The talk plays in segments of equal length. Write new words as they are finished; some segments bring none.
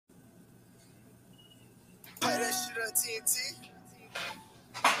that shit on TNT.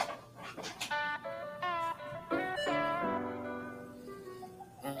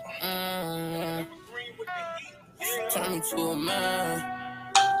 Turn me to a man.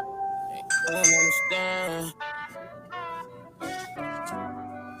 I don't understand.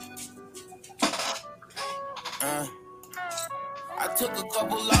 I took a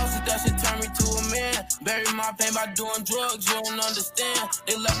couple losses, that shit turned me to a man. Buried my pain by doing drugs, you don't understand.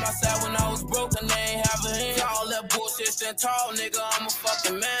 They left my side when I was broke and they ain't have a hand. All that bullshit stand tall, nigga, I'm a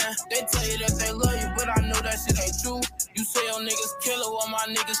fucking man. They tell you that they love you, but I know that shit ain't true. You say your niggas killer, well my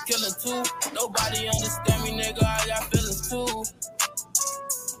niggas killing too. Nobody understand me, nigga, I got feelings too.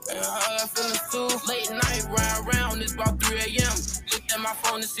 I got feelings too. Late night, round, it's about 3 a.m. Looked at my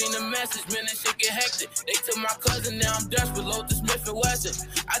phone and seen the message, man, that shit get hectic. They took my cousin, now I'm desperate, load to Smith and Wesson.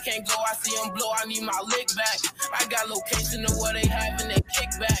 I can't go, I see them blow, I need my lick back. I got location of where they having their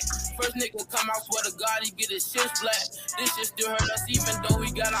kickback. First nigga come out, swear to God, he get his shit flat. This shit still hurt us even though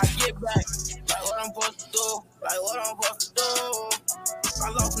we got our get back. Like what I'm supposed to do, like what I'm supposed to do. I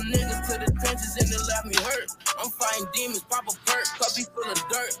lost some niggas to the trenches and it left me hurt. I'm fighting demons, pop a perk, cubby full of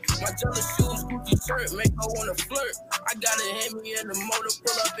dirt. My jealous shoes, Gucci shirt, make her wanna flirt. I gotta hit me in the motor,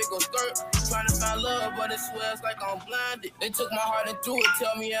 pull up, it gon' skirt. Trying to find love, but it swears like I'm blinded. They took my heart and threw it,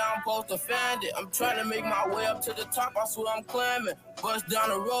 tell me how I'm supposed to find it. I'm trying to make my way up to the top, I swear I'm climbing. Bust down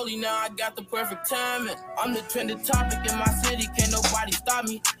the rollie, now I got the perfect timing. I'm the trending topic in my city, can't nobody stop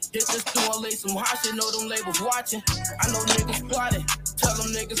me. Hit the store, lay some hot shit, know them labels watching. I know niggas plotting, tell them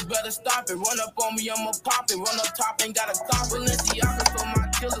niggas better stop it. Run up on me, I'ma pop it. Run up top, ain't got a cop. Balenciaga for my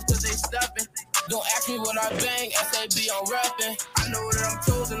killers, cause they stepping. Don't ask me what I bang, SAB on rapping. I know that I'm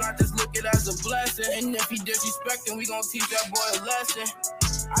chosen, I just look it as a blessing. And if he disrespecting, we gon' teach that boy a lesson.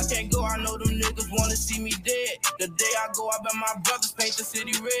 I can't go, I know them niggas wanna see me dead. The day I go, I bet my brothers paint the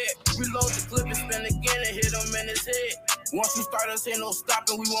city red. Reload the clip and spin again and hit him in his head. Once we start us, ain't no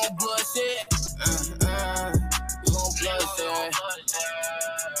stopping, we want bloodshed. We want bloodshed.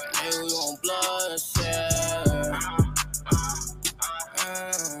 Hey, we want bloodshed.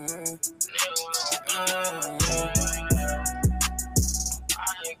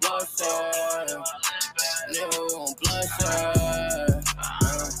 Bloodshed. Nigga, we want bloodshed.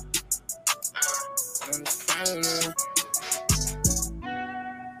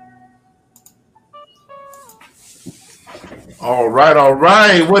 All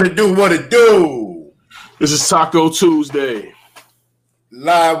right. What it do? This is Taco Tuesday.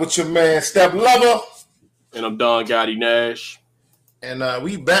 Live with your man, Step Lover. And I'm Don Gotti Nash. And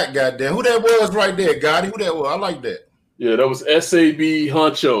we back, goddamn. Who that was right there, Gotti? Who that was? I like that. Yeah, that was SAB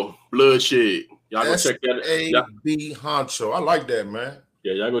Honcho, Bloodshed. Y'all go check that out. SAB Honcho. I like that, man.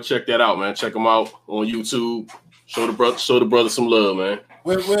 Yeah, y'all go check that out, man. Check them out on YouTube. Show the brother some love, man.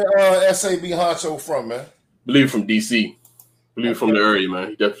 Where SAB Honcho from, man? Believe from DC. Believe from the area,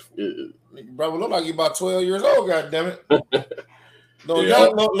 man. Brother, look like you about 12 years old, goddamn it.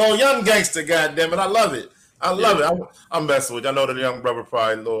 Little young gangster, goddamn it. I love it. I love it. I'm messing with you. I know the young brother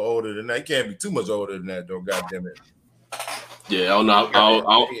probably a little older than that. He can't be too much older than that, though, goddamn it. Yeah, I don't know. I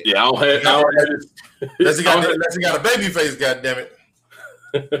don't have unless he got a baby face, goddamn it.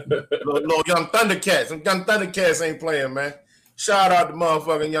 little young Thundercats. Some young Thundercats ain't playing, man. Shout out to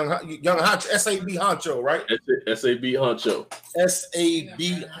motherfucking young Honcho, SAB Honcho, right? SAB Honcho. SAB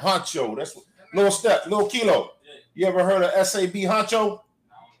Honcho. That's Little Step, Little Kilo. You ever heard of SAB Honcho?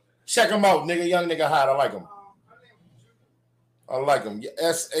 Check him out, nigga. Young nigga hot. I like him.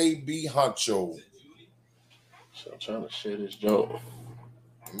 SAB Honcho. So I'm trying to share this joke.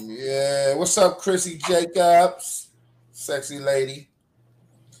 Yeah. What's up, Chrissy Jacobs? Sexy lady.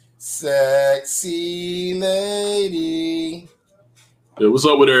 Yeah, what's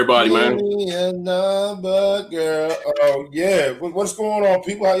up with everybody, man? A number, girl. Oh, yeah. What's going on,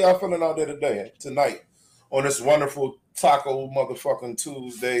 people? How y'all feeling out there tonight, on this wonderful Taco motherfucking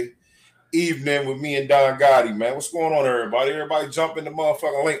Tuesday evening with me and Don Gotti, man? What's going on, everybody? Everybody jump in the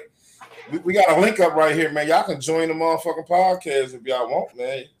motherfucking link. We got a link up right here, man. Y'all can join the motherfucking podcast if y'all want,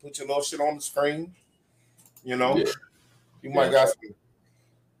 man. Put your little shit on the screen. You know? Yeah. You might got some...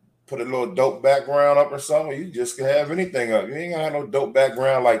 Put a little dope background up or something. You just can have anything up. You ain't gonna have no dope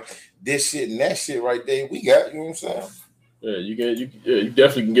background like this shit and that shit right there. We got, you know what I'm saying? Yeah, you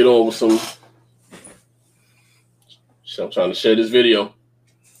definitely can get on with some. I'm trying to share this video.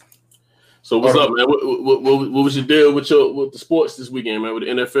 So what's up, man? What was your deal with the sports this weekend, man? With the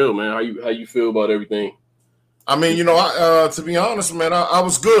NFL, man? How you feel about everything? I mean, you know, to be honest, man, I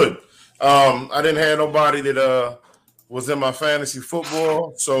was good. I didn't have nobody that was in my fantasy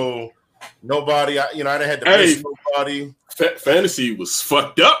football, so Nobody. I didn't have to miss nobody. Fantasy was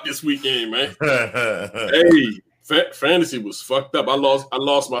fucked up this weekend, man. Fantasy was fucked up. I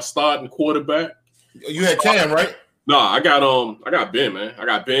lost my starting quarterback. You had Cam, right? No, I got Ben, man. I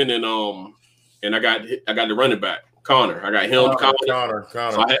got Ben and I got the running back, Connor. I got him, Connor.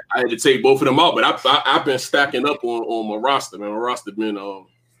 So I had to take both of them out, but I've been stacking up on my roster, man. My roster been I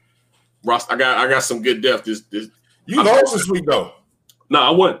got some good depth. You lost this week though. No, I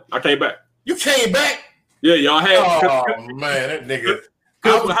won. I came back. You came back? Yeah, y'all had. Oh man, that nigga.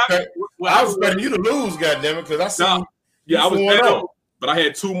 I was expecting you to lose, goddammit, because I saw. I was down, but I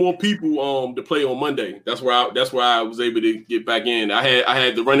had two more people to play on Monday. That's where I was able to get back in. I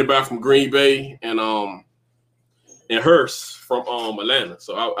had the running back from Green Bay and Hurst from Atlanta.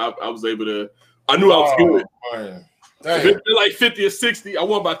 So I was able to. I knew I was good. Man. If it been like 50 or 60, I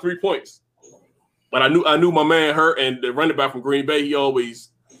won by 3 points. But I knew my man Hurt and the running back from Green Bay. I knew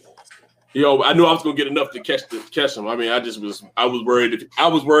I was gonna get enough to catch him. I mean, I was worried. I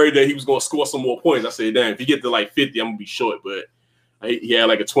was worried that he was gonna score some more points. I said, damn, if he get to like 50, I'm gonna be short. But he had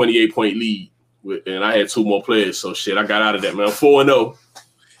like a 28-point lead, and I had two more players. So shit, I got out of that, man. 4-0.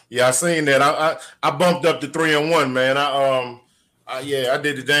 Yeah, I seen that. I bumped up to 3-1, man. I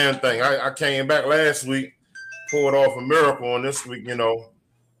did the damn thing. I came back last week, pulled off a miracle, and this week,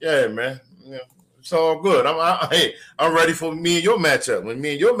 yeah, man. Yeah. It's all good. I'm ready for me and your matchup. When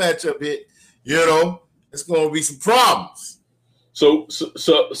me and your matchup hit, it's gonna be some problems. So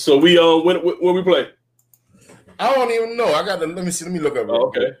we when we play? I don't even know. I got to let me look up.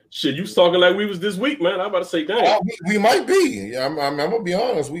 Okay. Shit, you was talking like we was this week, man. I'm about to say, damn. We might be. Yeah, I'm gonna be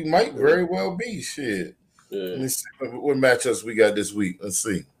honest. We might very well be. Shit. Yeah. Let me see what matchups we got this week. Let's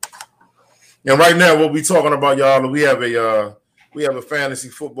see. And right now, what we talking about, y'all? We have a fantasy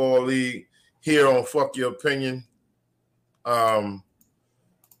football league here on Fuck Your Opinion.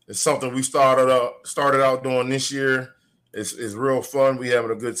 It's something we started out doing this year. It's real fun. We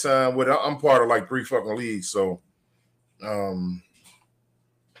having a good time with it. I'm part of like 3 fucking leagues, so let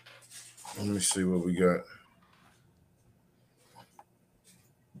me see what we got.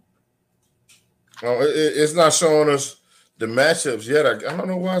 It's not showing us the matchups yet. I don't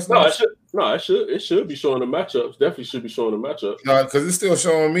know why it's not. It should be showing the matchups. Definitely should be showing the matchups. No, because it's still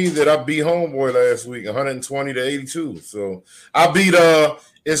showing me that I beat Homeboy last week, 120-82. So I beat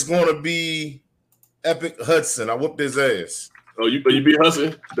it's gonna be Epic Hudson. I whooped his ass. Oh, you beat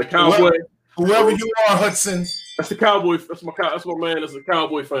Hudson, the Cowboy. Whoever you are, Hudson. That's the Cowboy. That's my man. That's a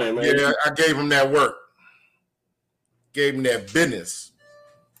Cowboy fan, man. Yeah, I gave him that work. Gave him that business.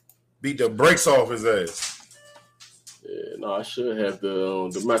 Beat the brakes off his ass. Yeah, no, I should have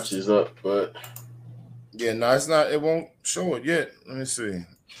the matches up, but yeah, no, it's not. It won't show it yet. Let me see.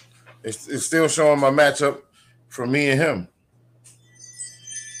 It's still showing my matchup for me and him.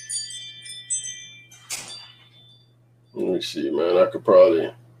 Let me see, man. I could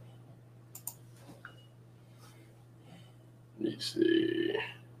probably. Let me see.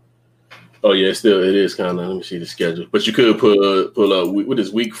 Oh yeah, it is kind of. Let me see the schedule. But you could pull up. What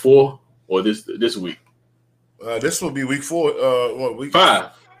is week 4 or this week? This will be week 4. Week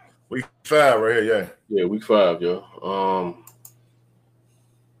 5? Week 5 right here. Yeah. Yeah, week 5, yo.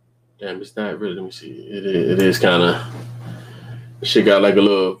 Damn, it's not really. Let me see. It is kind of. Shit got like a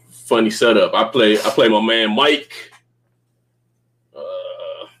little funny setup. I play my man Mike.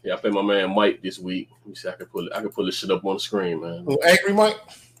 I play my man Mike this week. Let me see. I can pull this shit up on the screen, man. Oh, Angry Mike?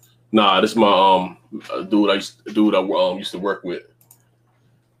 Nah, this is my dude I used to work with.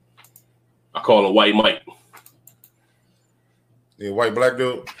 I call him White Mike. Yeah, white black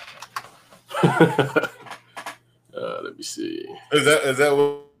dude. Let me see. Is that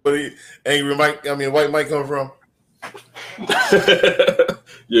what Angry Mike? I mean, White Mike come from?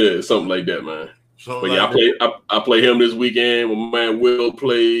 Yeah, something like that, man. I play him this weekend. My man Will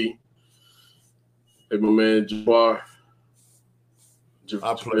play. Hey, my man Jabbar.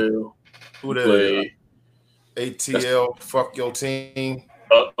 I play. Who that play? ATL. Fuck your team.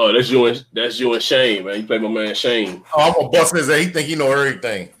 That's you and Shane, man. You play my man Shane. Oh, I'm gonna bust his ass. He think he know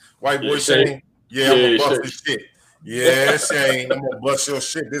everything. White boy Shane. Yeah, I'm gonna bust his shit. Yeah, Shane. I'm gonna bust your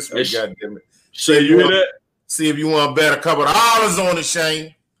shit this week, goddammit. Shane, you hear that? See if you want to bet a couple of dollars on it,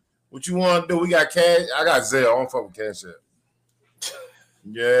 Shane. What you want to do? We got cash. I got Zelle. I don't fuck with cash yet.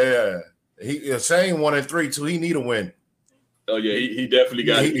 Yeah. Shane 1-3 too. He need a win. Oh yeah, he definitely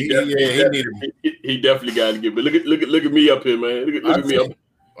got. He definitely got to get. But look at me up here, man. Look at me up.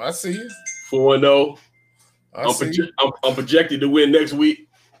 I see you. 4-0. I'm projected to win next week.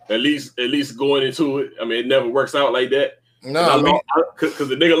 At least going into it. I mean, it never works out like that. No, because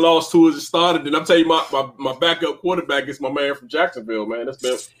the nigga lost two as it started. And I'm telling you, my backup quarterback is my man from Jacksonville, man.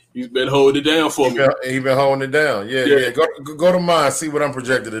 He's been holding it down for me. He's been holding it down. Yeah. Go to mine, see what I'm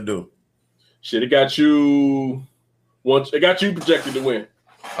projected to do. Shit, it got you projected to win.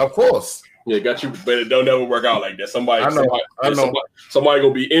 Of course. Yeah, it got you, but it don't ever work out like that. Somebody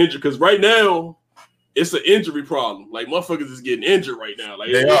gonna be injured because right now it's an injury problem. Like motherfuckers is getting injured right now.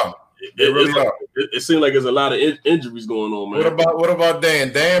 Like they are. They really are. It seems like there's a lot of injuries going on, man. What about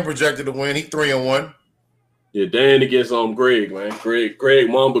Dan? Dan projected to win. He 3-1. Yeah, Dan against Greg, man. Greg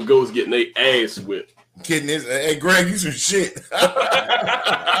Mamba Goats getting their ass whipped. Hey, Greg, you some shit.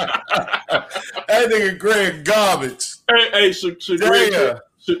 That nigga Greg garbage. Hey, should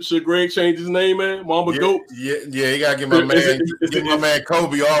Greg change his name, man? Mamba Goat? Yeah, he gotta get my man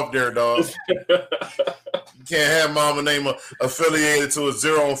Kobe off there, dog. You can't have Mama name affiliated to a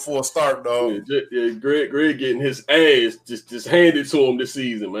 0-4 start, dog. Yeah, Greg getting his ass just handed to him this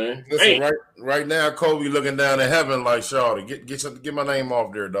season, man. Listen, right now, Kobe looking down at heaven like, Shawty, get my name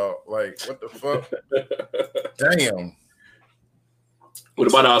off there, dog. Like, what the fuck? Damn. What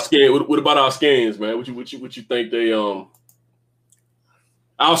about our skins? What about our skins, man? What you think they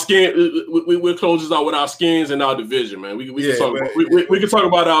Our skin, we'll close this out with our skins and our division, man. We can talk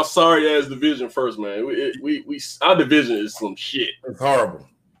about our sorry ass division first, man. Our division is some shit. It's horrible.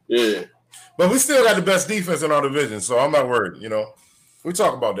 Yeah, but we still got the best defense in our division, so I'm not worried. You know, we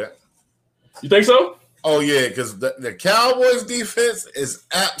talk about that. You think so? Oh yeah, because the Cowboys defense is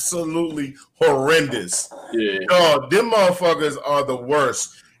absolutely horrendous. Yeah, them motherfuckers are the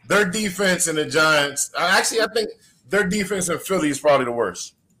worst. Their defense and the Giants. Actually, I think their defense in Philly is probably the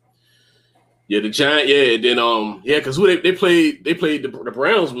worst. Yeah, the Giants. Yeah, then because who they played the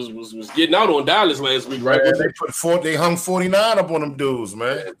Browns was getting out on Dallas last week, right? Man, they hung 49 up on them dudes,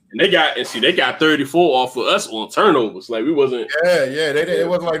 man. And they got 34 off of us on turnovers. Like we wasn't. Yeah. It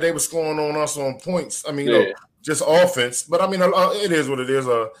wasn't like they were scoring on us on points. I mean, just offense. But I mean, it is what it is.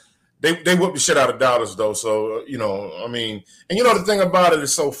 They whipped the shit out of Dallas though. So I mean, and the thing about it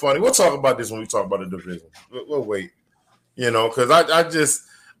is so funny. We'll talk about this when we talk about the division. We'll wait. Because I just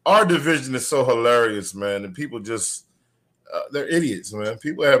our division is so hilarious, man, and people just they're idiots, man.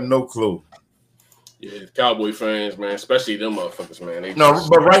 People have no clue. Yeah, Cowboy fans, man, especially them motherfuckers, man.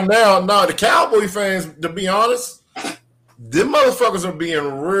 But right now, the Cowboy fans, to be honest, them motherfuckers are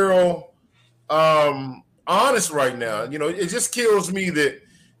being real honest right now. It just kills me that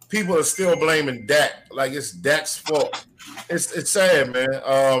people are still blaming Dak like it's Dak's fault. It's sad,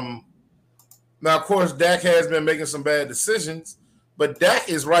 man. Now, of course, Dak has been making some bad decisions, but Dak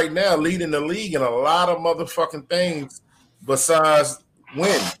is right now leading the league in a lot of motherfucking things besides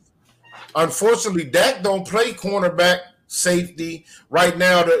wins. Unfortunately, Dak don't play cornerback, safety. Right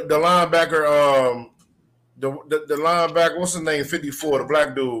now, the linebacker, the linebacker, what's his name, 54, the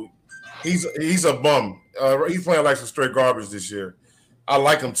black dude, he's a bum. He's playing like some straight garbage this year. I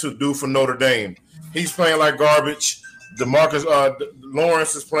like him too, dude from Notre Dame. He's playing like garbage. DeMarcus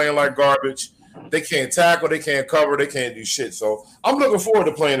Lawrence is playing like garbage. They can't tackle, they can't cover, they can't do shit. So I'm looking forward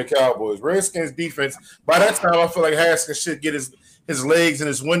to playing the Cowboys. Redskins defense. By that time, I feel like Haskins should get his legs and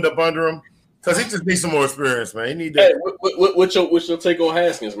his wind up under him because he just needs some more experience, man. He need that. Hey, what's your take on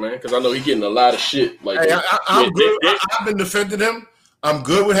Haskins, man? Because I know he's getting a lot of shit. Like, hey, I'm good. I've been defending him. I'm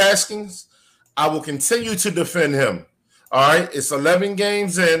good with Haskins. I will continue to defend him. All right, it's 11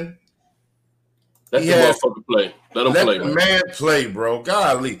 games in. Let the motherfucker play. Let him play, man. Man play, bro.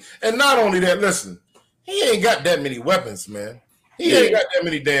 Golly. And not only that, listen, he ain't got that many weapons, man. He ain't got that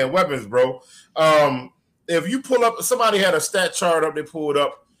many damn weapons, bro. If you pull up, somebody had a stat chart up, they pulled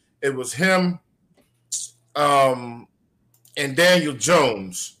up. It was him and Daniel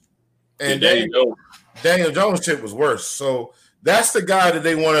Jones. And Daniel Jones' shit was worse. So that's the guy that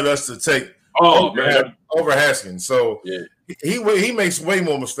they wanted us to take over Haskins. So he makes way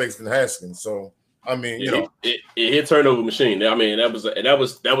more mistakes than Haskins. So I mean, he a turnover machine. I mean, that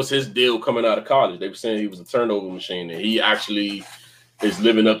was his deal coming out of college. They were saying he was a turnover machine, and he actually is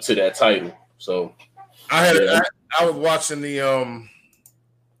living up to that title. So I was watching the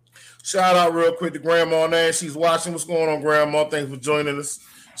shout out real quick to Grandma Nash. She's watching. What's going on, Grandma? Thanks for joining us.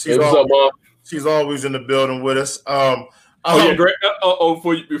 What's up, Mom? She's always in the building with us.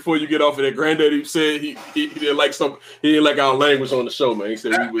 Before you get off of that, Granddaddy said he didn't like our language on the show, man. He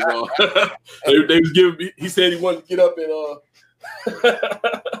said we was they was giving me. He said he wanted to get up and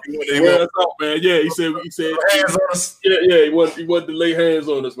wear us out, man. Yeah, he said hands on us. Yeah, he wanted to lay hands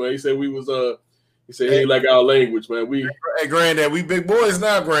on us, man. He said we was he said he ain't like our language, man. Hey, Granddad, we big boys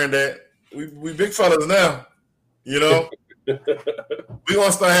now, Granddad. We big fellas now, We're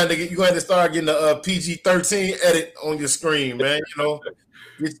gonna start having to get. You going to start getting a PG-13 edit on your screen, man. You know,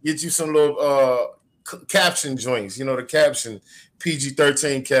 get you some little caption joints. You know, the caption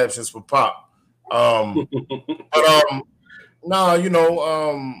PG-13 captions for Pop. No, you know,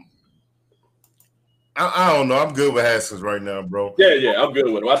 I don't know. I'm good with Haskins right now, bro. Yeah, I'm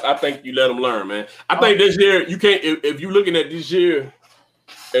good with him. I think you let him learn, man. I think this year you can't. If you're looking at this year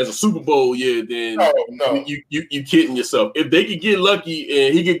as a Super Bowl year, then no. You kidding yourself. If they could get lucky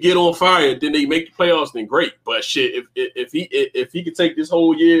and he could get on fire, then they make the playoffs. Then great. But shit, if he could take this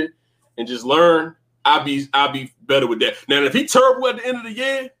whole year and just learn, I'll be better with that. Now, if he's terrible at the end of the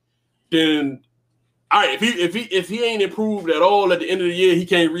year, then. All right, if he ain't improved at all at the end of the year, he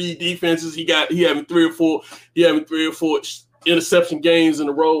can't read defenses. He having three or four interception games in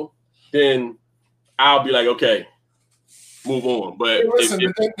a row. Then I'll be like, okay, move on. But listen,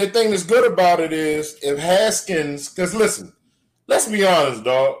 the thing that's good about it is if Haskins, because listen, let's be honest,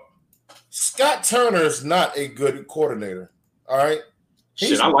 dog. Scott Turner's not a good coordinator. All right,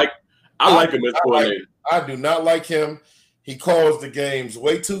 I like him as coordinator. I do not like him. He calls the games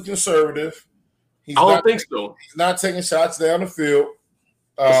way too conservative. I don't think so. He's not taking shots down the field.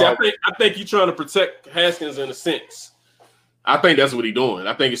 I think he's trying to protect Haskins in a sense. I think that's what he's doing.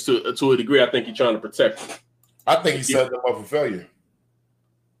 I think it's to a degree. I think he's trying to protect him. I think he's setting them up for failure.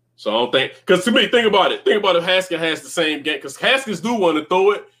 So I don't think because to me, think about it. Think about if Haskins has the same game because Haskins do want to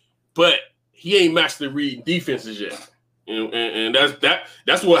throw it, but he ain't mastered reading defenses yet. And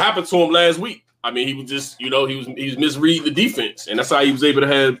that's what happened to him last week. I mean, he was just, he was misreading the defense, and that's how he was able to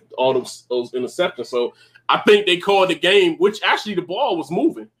have all those interceptions. So I think they called the game, which actually the ball was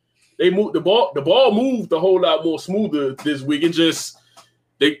moving. They moved the ball. The ball moved a whole lot more smoother this week. It just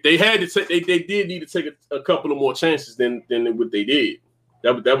they had to take. They did need to take a couple of more chances than what they did.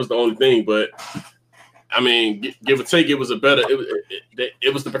 That was the only thing. But I mean, give or take, it was a better.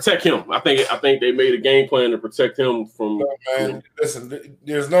 It was to protect him. I think they made a game plan to protect him from. Man, listen,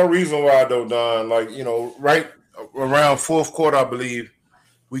 there's no reason why though, Don. Like right around fourth quarter, I believe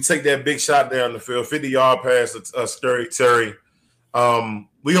we take that big shot down the field, 50-yard pass to Scary Terry.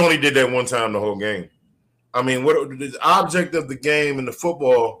 We only did that one time the whole game. I mean, what the object of the game in the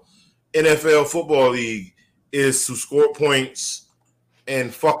NFL football league is to score points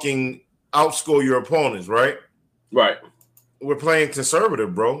and fucking outscore your opponents, right? Right. We're playing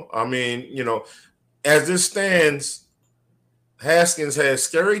conservative, bro. I mean, as this stands, Haskins has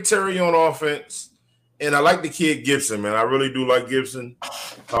Scary Terry on offense, and I like the kid Gibson, man. I really do like Gibson.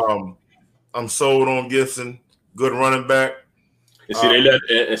 I'm sold on Gibson. Good running back. And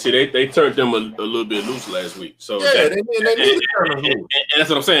they turned them a little bit loose last week. So yeah, they need to turn them loose. And that's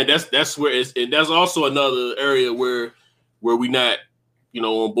what I'm saying. That's where and that's also another area where we not.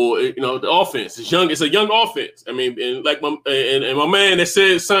 On board, the offense is young. It's a young offense. I mean, and like my man that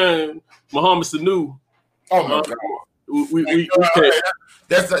said signed Mohamed Sanu. Oh my God!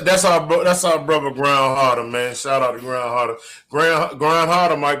 That's our brother Ground Harder, man. Shout out to Ground Harder. Ground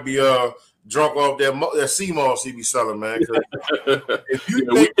Harder might be drunk off that sea moss he be selling, man.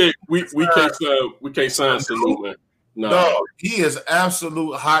 We can't sign Sanu, man. No, he is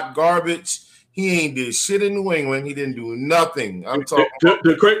absolute hot garbage. He ain't did shit in New England. He didn't do nothing. I'm talking.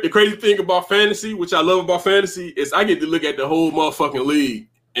 The crazy thing about fantasy, which I love about fantasy, is I get to look at the whole motherfucking league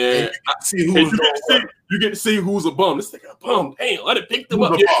and you get to see who's a bum. This nigga a bum. Damn, I done picked him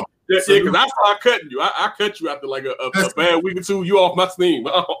up. Yeah, because I started cutting you. I cut you after like a bad week or two. You off my team.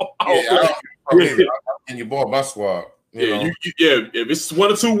 And you bought my squad. If it's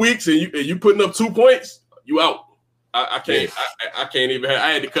 1 or 2 weeks and you putting up 2 points, you out. I can't. I can't even.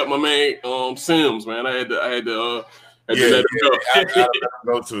 I had to cut my man Sims, man. I had to let him go. I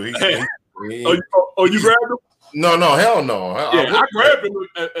go to. You grabbed him? No, hell no. I grabbed him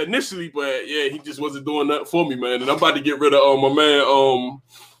initially, but yeah, he just wasn't doing nothing for me, man. And I'm about to get rid of my man.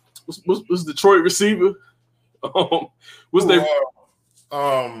 What's Detroit receiver? What's their?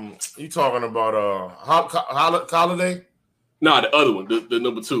 You talking about Holiday? Nah, the other one, the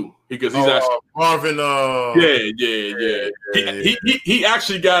number 2, because he's actually Marvin. He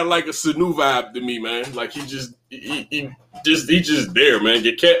actually got like a Sanu vibe to me, man. Like he just there, man.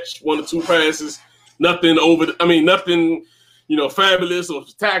 You catch 1 or 2 passes, nothing nothing, fabulous or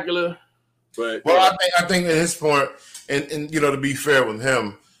spectacular. But I think at his point, and to be fair with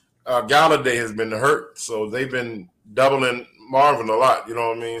him, Galladay has been hurt, so they've been doubling Marvin a lot. You know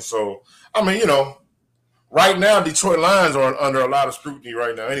what I mean? So right now, Detroit Lions are under a lot of scrutiny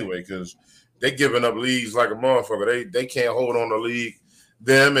right now anyway because they're giving up leads like a motherfucker. They can't hold on the league.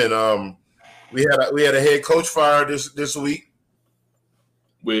 Them and we had a head coach fired this week.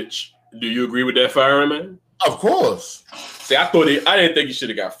 Which, do you agree with that firing, man? Of course. See, I didn't think he should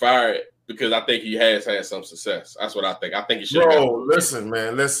have got fired because I think he has had some success. That's what I think. I think he should. Bro, listen,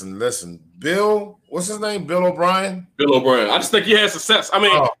 man, listen. Bill, what's his name? Bill O'Brien. Bill O'Brien. I just think he has success. I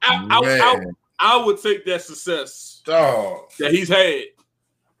mean, I would take that success that he's had.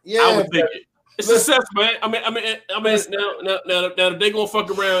 Yeah, I would take it. It's success, man. I mean, now if they gonna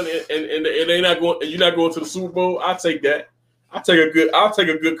fuck around and they not going, and you're not going to the Super Bowl, I'll take that. I'll take a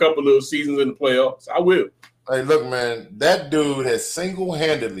good couple of seasons in the playoffs. I will. Hey, look, man, that dude has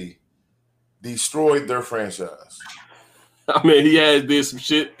single-handedly destroyed their franchise. I mean, he has did some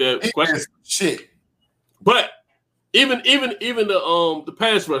shit shit. But even the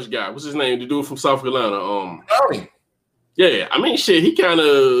pass rush guy, what's his name? The dude from South Carolina. Clowney. Yeah, I mean, shit, he kind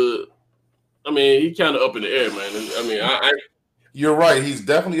of up in the air, man. I mean, You're right. He's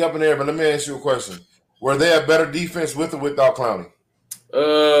definitely up in the air. But let me ask you a question: were they a better defense with or without Clowney?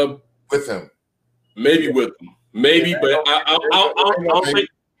 With him, maybe with him, maybe. But I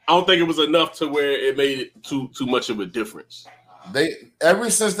don't think it was enough to where it made it too much of a difference. Ever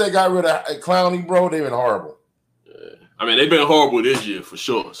since they got rid of Clowney, bro, they've been horrible. I mean, they've been horrible this year for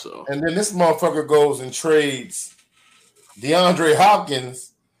sure. So, and then this motherfucker goes and trades DeAndre Hopkins.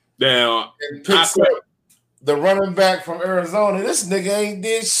 Now, and picks up the running back from Arizona. This nigga ain't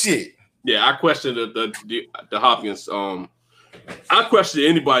did shit. Yeah, I question the Hopkins. I question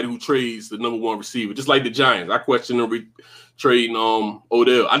anybody who trades the number one receiver, just like the Giants. I question them trading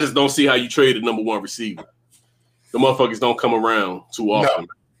Odell. I just don't see how you trade the number one receiver. The motherfuckers don't come around too often.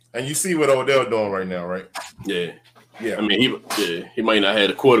 No. And you see what Odell doing right now, right? Yeah. I mean, he might not have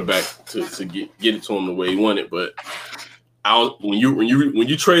a quarterback to get it to him the way he wanted, but when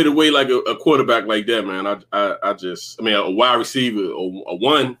you trade away like a quarterback like that, man, a wide receiver or a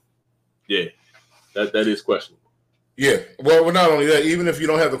one, yeah, that is questionable. Yeah, well, not only that, even if you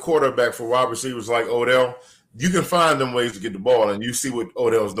don't have the quarterback for wide receivers like Odell, you can find them ways to get the ball, and you see what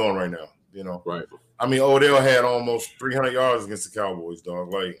Odell's doing right now. You know, right? I mean, Odell had almost 300 yards against the Cowboys,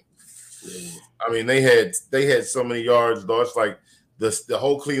 dog. Like, I mean, they had so many yards, dog. It's like the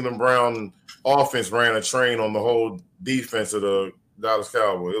whole Cleveland Brown offense ran a train on the whole defense of the Dallas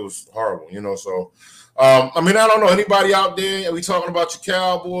Cowboys. It was horrible, you know. So, I mean, I don't know anybody out there. Are we talking about your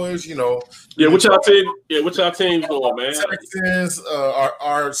Cowboys? You know, yeah. What y'all teams doing, man? Texans,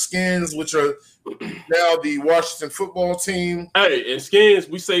 our Skins, which are now the Washington football team. Hey, and Skins,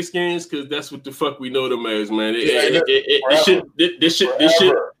 we say Skins because that's what the fuck we know them as, man. This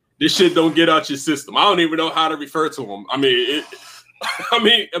shit don't get out your system. I don't even know how to refer to them. I mean,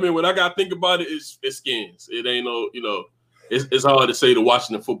 when I gotta think about it, it's Skins. It ain't no, you know. It's hard to say the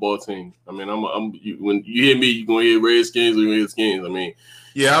Washington football team. I mean, when you hear me, you gonna hear Redskins or you hear Skins. I mean,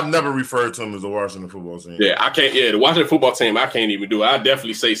 yeah, I've never referred to them as the Washington football team. Yeah, I can't. Yeah, the Washington football team, I can't even do it. I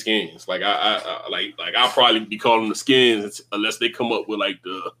definitely say Skins. Like I'll probably be calling the Skins unless they come up with like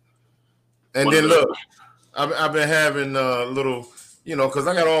the. And then look, I've been having little, you know, because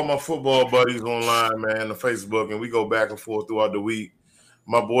I got all my football buddies online, man, on Facebook, and we go back and forth throughout the week.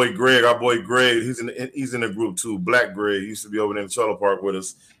 My boy Greg, he's in the group too. Black Greg, he used to be over there in the trailer park with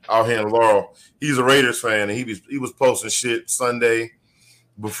us out here in Laurel. He's a Raiders fan, and he was posting shit Sunday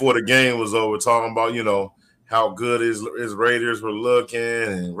before the game was over, talking about, you know, how good his Raiders were looking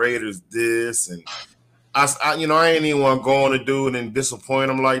and Raiders this, and I ain't even want to go on a dude and disappoint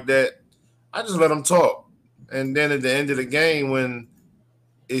him like that. I just let him talk, and then at the end of the game, when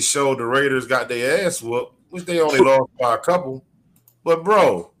it showed the Raiders got their ass whooped, which they only lost by a couple. But,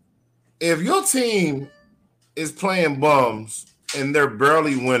 bro, if your team is playing bums and they're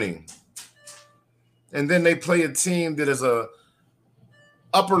barely winning, and then they play a team that is a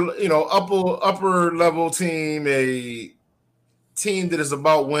upper level team, a team that is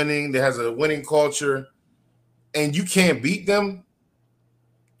about winning, that has a winning culture, and you can't beat them,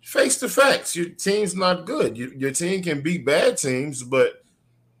 face the facts. Your team's not good. Your team can beat bad teams, but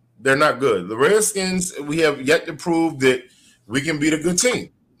they're not good. The Redskins, we have yet to prove that we can beat a good team.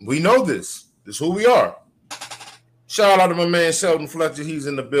 We know this. This is who we are. Shout out to my man Sheldon Fletcher. He's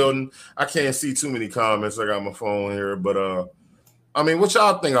in the building. I can't see too many comments. I got my phone here. But, I mean, what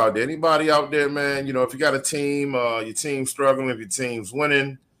y'all think out there? Anybody out there, man? You know, if you got a team, your team's struggling, if your team's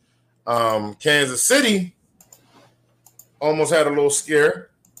winning. Kansas City almost had a little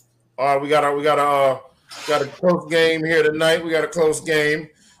scare. All right, we got a close game here tonight. We got a close game.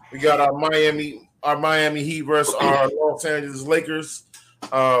 We got our Miami Heat versus our Los Angeles Lakers.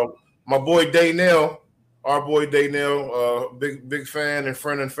 My boy Daynell, big fan and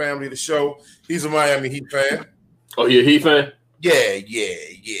friend and family of the show. He's a Miami Heat fan. Oh, you're a Heat fan? Yeah.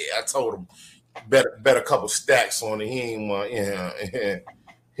 I told him bet a couple stacks on it. He ain't want,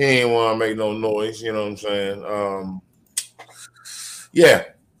 he ain't want to make no noise. You know what I'm saying? Yeah.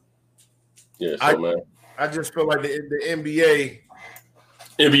 Yeah, so, man. I just feel like the NBA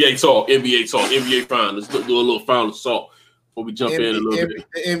talk, NBA finals. Let's do a little final talk before we jump in a little bit.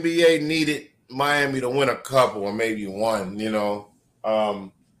 The NBA needed Miami to win a couple or maybe one, you know.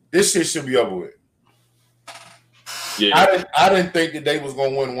 This shit should be over with. Yeah. I didn't think that they was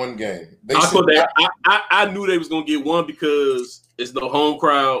gonna win one game. I knew they was gonna get one because it's no home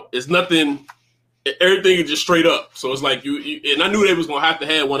crowd. It's nothing. Everything is just straight up. So it's like you and I knew they was gonna have to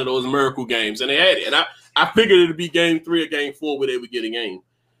have one of those miracle games, and they had it. And I figured it'd be game 3 or game 4 where they would get a game.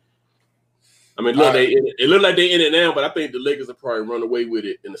 I mean, look, it looked like they in it now, but I think the Lakers will probably run away with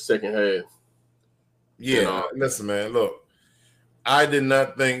it in the second half. Yeah, listen, man. Look, I did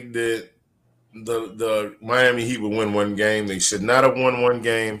not think that the Miami Heat would win one game. They should not have won one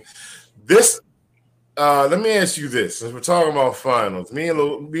game. This, let me ask you this: since we're talking about finals, me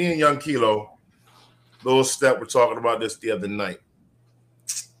and Young Kilo, Little Step, were talking about this the other night.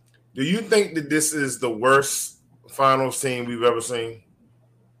 Do you think that this is the worst finals team we've ever seen?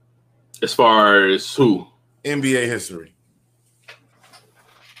 As far as who? NBA history.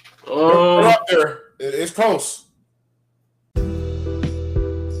 They're up there. It's close.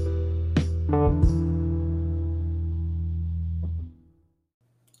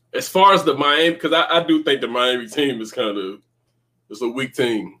 As far as the Miami, because I do think the Miami team is it's a weak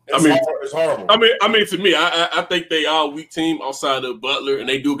team. It's horrible. I mean, to me, I think they are a weak team outside of Butler, and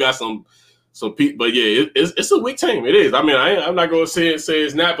they do got some people. But yeah, it's a weak team. It is. I mean, I'm not going to say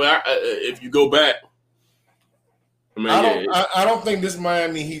it's not. But if you go back, I don't think this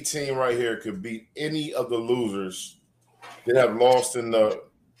Miami Heat team right here could beat any of the losers that have lost in the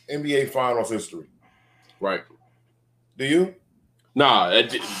NBA Finals history. Right? Do you? Nah,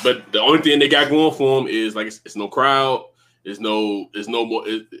 but the only thing they got going for them is like it's no crowd. It's no more.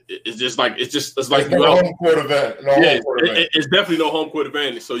 It's like no home court advantage. It's definitely no home court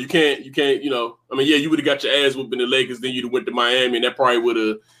advantage. So you can't. You know. I mean, yeah, you would have got your ass whooped in the Lakers, then you'd have went to Miami, and that probably would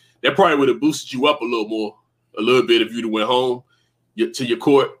have boosted you up a little bit if you'd have went home to your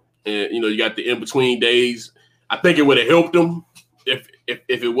court, and you got the in between days. I think it would have helped them if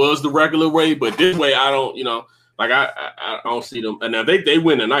it was the regular way, but this way I don't. Like I don't see them. And now they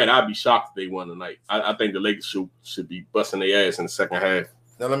win tonight, I'd be shocked if they won tonight. I think the Lakers should be busting their ass in the second half.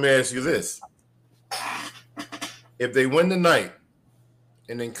 Now let me ask you this: if they win tonight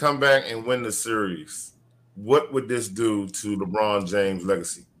and then come back and win the series, what would this do to LeBron James'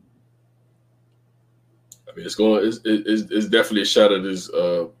 legacy? I mean, it's definitely a shot at his.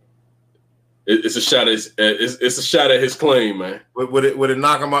 It's a shot at his claim, man. Would it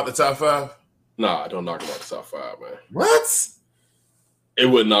knock him out the top 5? Nah, don't knock him out the top 5, man. What? It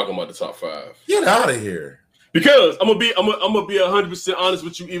wouldn't knock him out the top 5. Get out of here. Because I'm gonna be 100% honest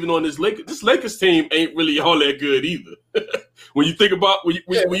with you. Even on this Lakers team ain't really all that good either. When you think about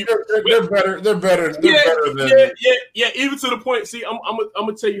they're better. They're better than Even to the point. See, I'm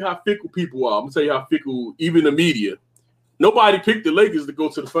gonna tell you how fickle people are. I'm gonna tell you how fickle even the media. Nobody picked the Lakers to go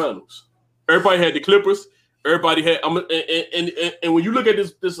to the finals. Everybody had the Clippers. Everybody had. And when you look at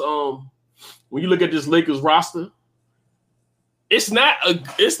this when you look at this Lakers roster, it's not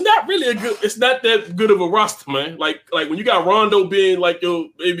that good of a roster, man. Like when you got Rondo being like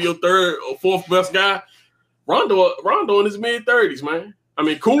maybe your 3rd or 4th best guy, Rondo in his mid-30s, man. I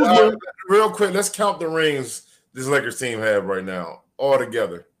mean, Kuzma. Real quick, let's count the rings this Lakers team have right now, all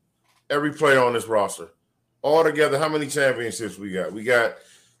together. Every player on this roster, all together. How many championships we got? We got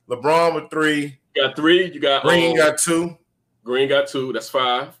LeBron with 3. You got 3. You got Green got 2. Green got 2. That's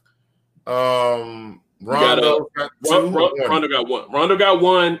 5. Rondo got 2. Rondo got 1. Rondo got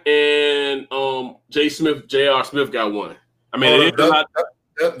 1, and J.R. Smith got 1. I mean,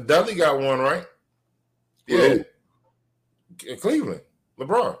 Dudley got 1, right? Yeah. Cleveland,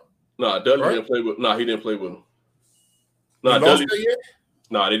 LeBron. No, Dudley didn't play with. No, he didn't play with him. No, Dudley.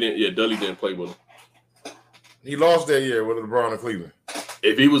 No, they didn't. Yeah, Dudley didn't play with him. He lost that year with LeBron in Cleveland.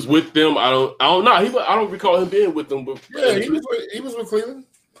 If he was with them, I don't know. I don't recall him being with them. But yeah, he was with Cleveland.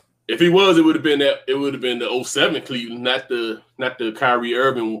 If he was, it would have been the 07 Cleveland, not the Kyrie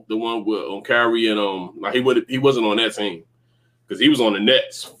Irving, the one with Kyrie and he wasn't on that team because he was on the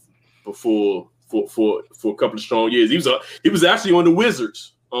Nets before for a couple of strong years. He was actually on the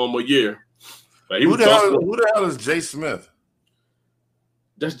Wizards a year. Like, who the hell is Jay Smith?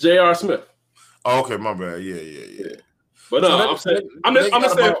 That's J.R. Smith. Oh, okay, my bad. Yeah. But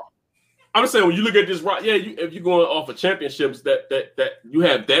I'm just saying when you look at this, if you're going off of championships, that you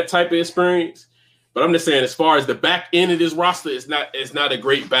have that type of experience. But I'm just saying, as far as the back end of this roster, it's not a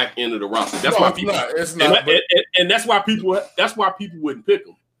great back end of the roster. That's why people. It's not. And that's why people wouldn't pick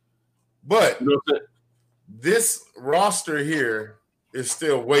them. But this roster here is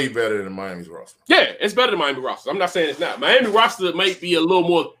still way better than Miami's roster. Yeah, it's better than Miami roster. I'm not saying it's not. Miami roster might be a little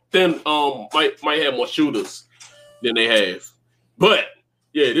more thin. Might have more shooters than they have. But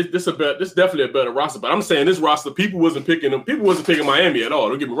yeah, this definitely a better roster. But I'm saying this roster, people wasn't picking them. People wasn't picking Miami at all.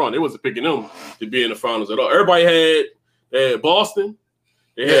 Don't get me wrong, they wasn't picking them to be in the finals at all. Everybody had Boston.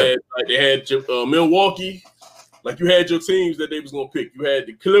 They had Milwaukee. Like you had your teams that they was gonna pick. You had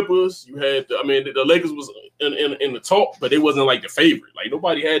the Clippers. You had the Lakers was in the talk, but they wasn't like the favorite. Like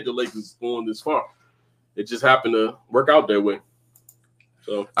nobody had the Lakers going this far. It just happened to work out that way.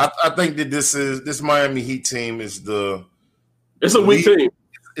 So I think that this Miami Heat team is it's a weak team.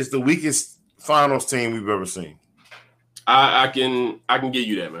 It's the weakest finals team we've ever seen. I can give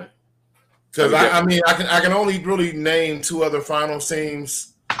you that, man. Because I can only really name two other finals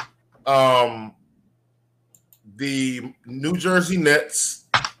teams. The New Jersey Nets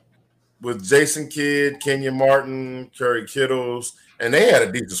with Jason Kidd, Kenyon Martin, Curry Kittles, and they had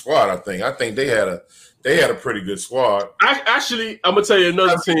a decent squad. I think they had a pretty good squad. I'm gonna tell you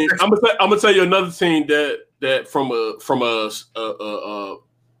another team. I'm gonna tell you another team that from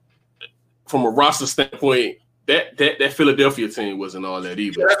a roster standpoint, that Philadelphia team wasn't all that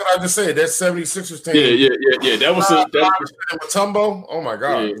either. That's what I just said. That 76ers team. Yeah. That was Mutombo. Oh my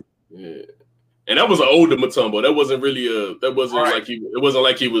god. Yeah. And that was an older Mutombo. That wasn't really it wasn't like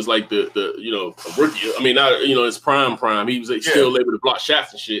he was like the a rookie. I mean, not his prime. He was still able to block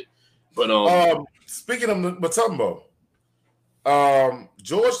shots and shit. But speaking of Mutombo,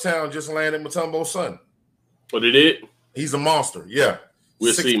 Georgetown just landed Mutombo's son. Oh, they did? He's a monster. Yeah.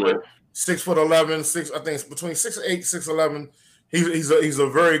 We'll see, man. 6'11", I think it's between 6'8", 6'11". He's a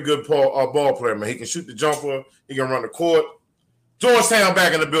very good ball player, man. He can shoot the jumper. He can run the court. Georgetown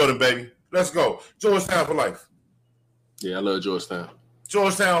back in the building, baby. Let's go. Georgetown for life. Yeah, I love Georgetown.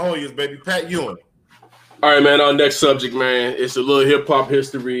 Georgetown Hoyas, baby. Pat Ewing. All right, man. Our next subject, man, it's a little hip-hop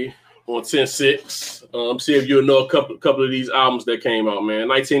history on 10-6. See if you know a couple of these albums that came out, man.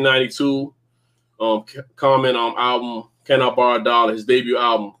 1992, Common album, Can I Borrow a Dollar? His debut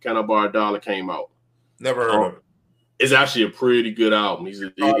album, Can I Borrow a Dollar, came out. Never heard of it. It's actually a pretty good album.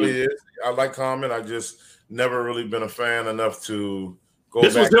 I like Common. I just never really been a fan enough to go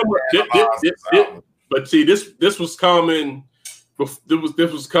this back. But see, this was Common.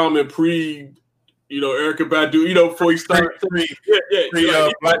 This was Common pre, Erykah Badu. Before he started.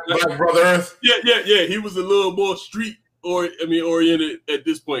 Black Brother Earth. Yeah. He was a little more street oriented at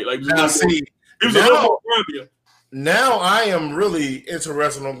this point. Like now, see, he was a little more grimier. Now I am really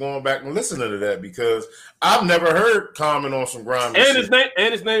interested in going back and listening to that because I've never heard Common on some grimy shit.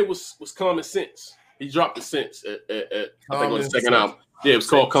 His name was Common Sense. He dropped the Sense at I think on the second album. Yeah, it was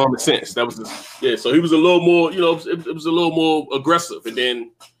called Common Sense. That was so he was a little more, it was a little more aggressive, and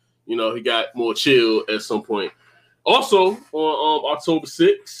then he got more chill at some point. Also on October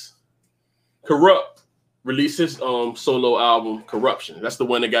 6th, Kurupt released his solo album Corruption. That's the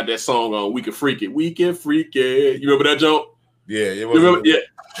one that got that song on We Can Freak It. We Can Freak It. You remember that joke? Yeah, it wasn't.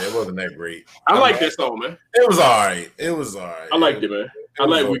 It wasn't that great. I like that song, man. It was all right. I liked it, man. I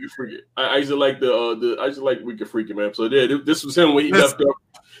like We Can Freak It. I used to like I used to like We Can Freak It, man. So yeah, this was him when he left up.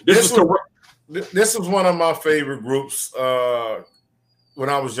 This was one of my favorite groups when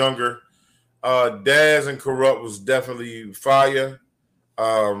I was younger. Daz and Kurupt was definitely fire.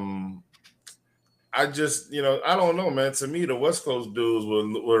 I just, I don't know, man. To me, the West Coast dudes were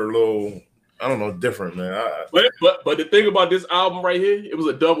a little, I don't know, different, man. But the thing about this album right here, it was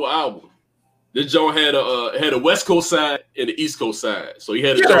a double album. This joint had a West Coast side and the East Coast side. So he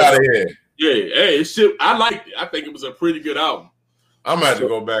had Get out of here. Yeah, hey, shit. I liked it. I think it was a pretty good album. I'm gonna have to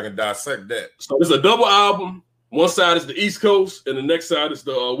go back and dissect that. So it's a double album. One side is the East Coast, and the next side is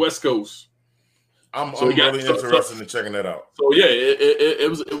the West Coast. I'm really interested in checking that out. So yeah, it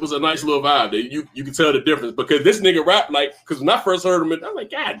was a nice little vibe. You can tell the difference because this nigga rap like because when I first heard him, I was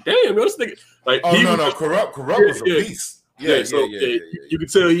like, God damn, this nigga like. Kurupt was a beast. Yeah. You can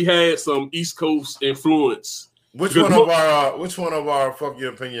tell he had some East Coast influence. Which one of our fuck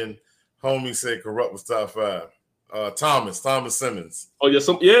your opinion homies said Kurupt was top 5? Thomas Simmons. Oh yeah,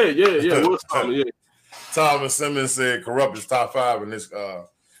 it was Thomas, yeah. Thomas Simmons said Kurupt is top 5 in this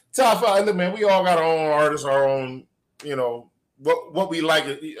top 5. Look, man, we all got our own artists, our own, what we like.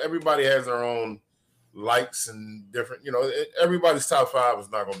 Everybody has their own likes and different, everybody's top 5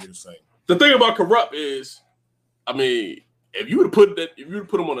 is not going to be the same. The thing about Kurupt is, I mean, if you would put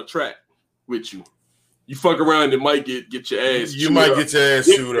him on a track with you, you fuck around and might get your ass. You might get your ass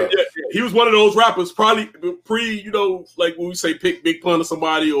chewed up. Yeah. He was one of those rappers, probably pre, like when we say pick Big Pun or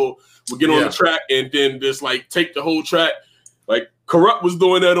somebody, or we'll get on the track and then just like take the whole track. Like Corrupt was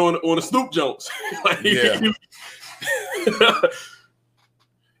doing that on the Snoop Jones. Like, yeah.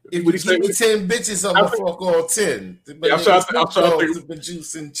 If you give me 10 bitches, I'm gonna fuck all 10. Yeah, I'm trying to think of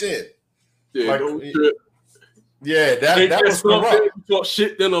juice and shit. Yeah, like, yeah, that was Corrupt. Talk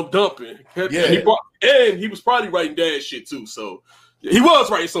shit, then I'm dumping. Yeah, and he was probably writing Daz shit too. So he was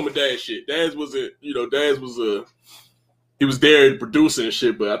writing some of Daz shit. Daz was he was there producing and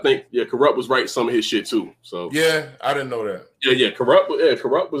shit. But I think Corrupt was writing some of his shit too. So yeah, I didn't know that. Yeah, Corrupt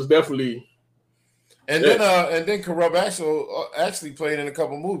was definitely. And then Corrupt actually played in a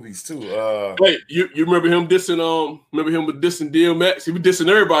couple movies too. Wait, you remember him dissing? Remember him with dissing DMX? He was dissing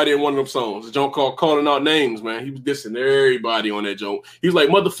everybody in one of them songs. A joint called "Calling Out Names." Man, he was dissing everybody on that joint. He was like,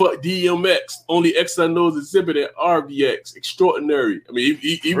 "Motherfuck DMX, only X I know is exhibiting RVX, extraordinary." I mean,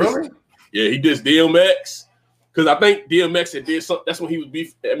 he really? Was, yeah, he dissed DMX because I think DMX had did something. That's when he was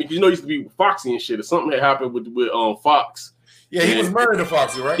beef. I mean, he used to be with Foxy and shit, or something had happened with Fox. Yeah, he was married to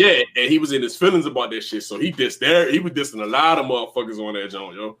Foxy, right? Yeah, and he was in his feelings about that shit. So he was dissing a lot of motherfuckers on that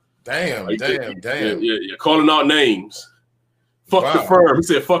joint, yo. Damn. Yeah. Calling out names. Fuck the firm. He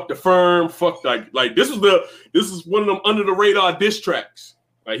said, "Fuck the firm." Fuck like this is one of them under the radar diss tracks.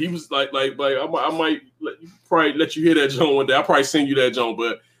 Like he was like I might probably let you hear that joint one day. I'll probably send you that joint,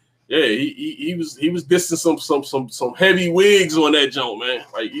 but yeah, he was dissing some heavy wigs on that joint, man.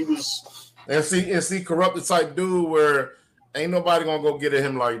 Like he was. And see, Corrupted type dude where. Ain't nobody gonna go get at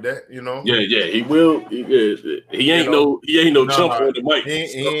him like that, you know. Yeah, he will. He ain't no jump on the mic.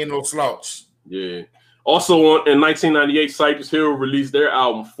 He ain't no slouch. Yeah. Also, in 1998, Cypress Hill released their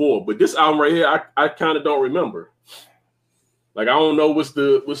album 4, but this album right here, I kind of don't remember. Like I don't know what was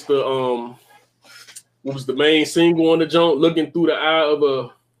the main single on the joint. Looking through the eye of a.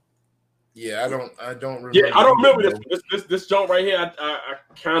 Yeah, I don't remember. Yeah, I don't remember this joint right here. I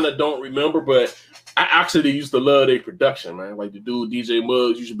kind of don't remember, but. I actually used to love their production, man. Like the dude DJ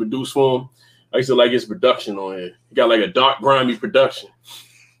Muggs used to produce for him. I used to like his production on here. He got like a dark, grimy production.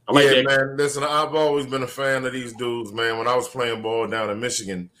 I like that. Man. Listen, I've always been a fan of these dudes, man. When I was playing ball down in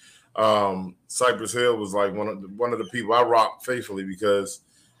Michigan, Cypress Hill was like one of the people I rocked faithfully because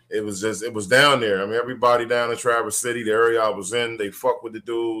it was down there. I mean, everybody down in Traverse City, the area I was in, they fuck with the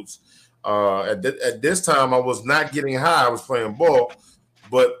dudes. At this time, I was not getting high. I was playing ball,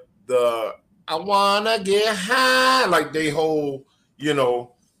 but I wanna get high, like they whole, you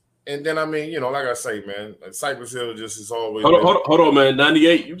know, and then I mean, you know, like I say, man, Cypress Hill just is always. Hold on, man.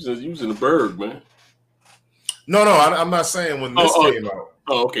 98, you was in the Berg, man. No, I'm not saying when this came out.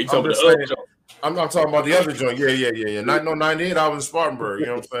 Oh, okay. I'm talking about the other joint. Yeah. 98, I was in Spartanburg. You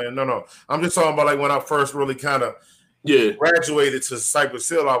know what I'm saying? No. I'm just talking about like when I first really kind of graduated to Cypress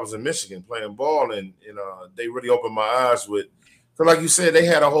Hill. I was in Michigan playing ball, and they really opened my eyes with, because like you said, they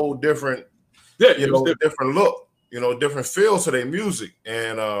had a whole different. Yeah, different look, different feel to their music,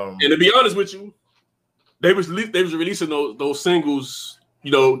 and to be honest with you, they was releasing those singles,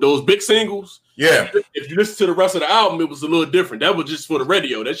 those big singles. Yeah. If you listen to the rest of the album, it was a little different. That was just for the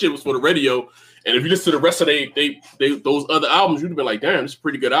radio. That shit was for the radio. And if you listen to the rest of those other albums, you'd have been like, damn, it's a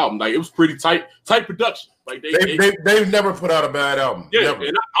pretty good album. Like it was pretty tight production. Like they've never put out a bad album. Yeah, never.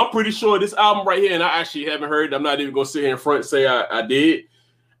 And I'm pretty sure this album right here, and I actually haven't heard it. I'm not even gonna sit here in front and say I did.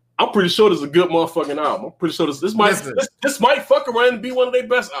 I'm pretty sure this is a good motherfucking album. I'm pretty sure this might fuck around and be one of their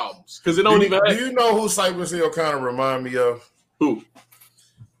best albums because it don't even. Do you know who Cypress Hill kind of remind me of? Who?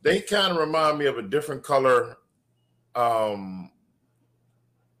 They kind of remind me of a different color, Tretch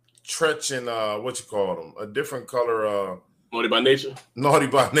and what you call them? A different color. Naughty by Nature. Naughty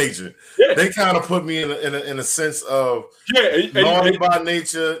by Nature. Yeah. They kind of put me in a sense of Naughty by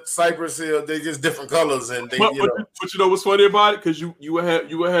Nature, Cypress Hill. They just different colors, and they. But you know what's funny about it? Because you would have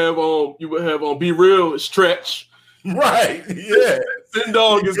Be Real Stretch. Right. Yeah. Thin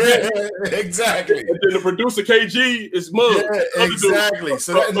Dog is exactly. And then the producer KG is Mug. Yeah, exactly.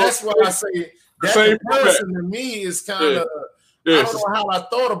 So that's why I say that person to me is kind of. I don't know how I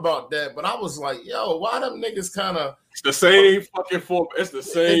thought about that, but I was like, "Yo, why them niggas kind of?" It's the same fucking form. It's the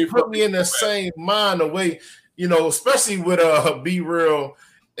same. It put me in the same mind away, especially with Be Real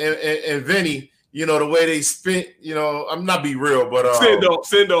and Vinny. The way they spit. I'm not Be Real, but Sin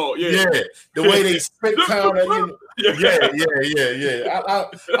Dog, yeah. The way they spit kind of. Yeah.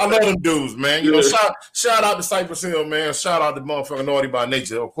 I love them dudes, man. Shout out to Cypress Hill, man. Shout out to motherfucking Naughty by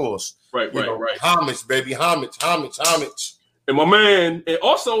Nature, of course. Right. Homage, baby, homage. And my man, and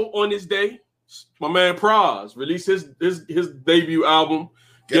also on this day, my man Pras released his debut album,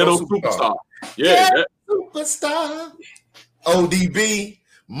 Ghetto Superstar. Yeah, Superstar. ODB,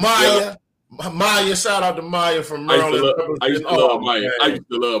 Maya. Maya, shout out to Maya from Maryland. I used to love Maya.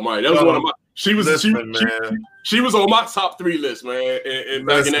 That was She was she was on my top 3 list, man. And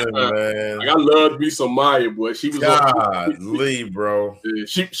back in that time, man. Like, I loved me some Maya, boy. She was bro.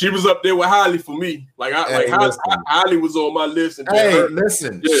 She was up there with Holly for me. Like Holly was on my list. And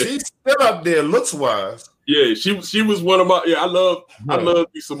she's still up there looks wise. Yeah, she was one of my I love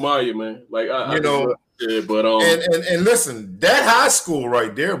me some Maya, man. Like and listen, that high school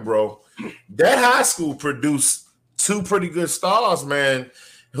right there, bro. That high school produced 2 pretty good stars, man.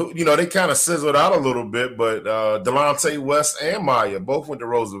 Who, they kind of sizzled out a little bit, but Delonte West and Maya both went to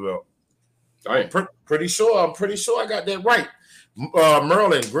Roosevelt. I'm pretty sure I got that right.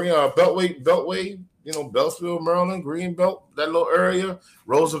 Maryland, Green, Beltway, Beltsville, Maryland, Greenbelt, that little area.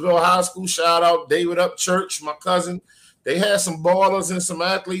 Roosevelt High School, shout out David Upchurch, my cousin. They had some ballers and some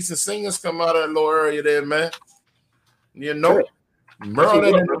athletes and singers come out of that little area there, man. Maryland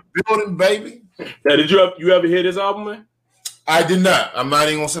in the building, baby. Now, did you ever hear this album, man? I did not. I'm not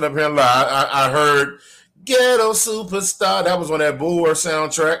even gonna sit up here and lie. I heard Ghetto Superstar. That was on that Bulwer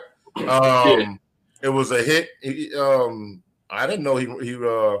soundtrack. It was a hit. I didn't know he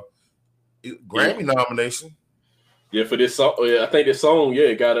Grammy nomination. Yeah, for this song. Yeah, I think this song,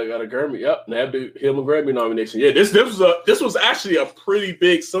 got a Grammy. Yep, nabbed him a Grammy nomination. Yeah, this was actually a pretty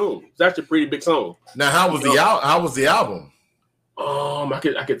big song. It's actually a pretty big song. Now, how was the album? I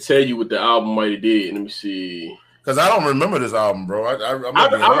could tell you what the album might have did. Let me see. Because I don't remember this album, bro. I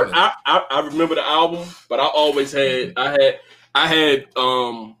remember the album, but I always had I had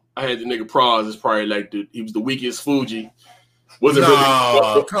the nigga Pras is probably like he was the weakest Fuji. Come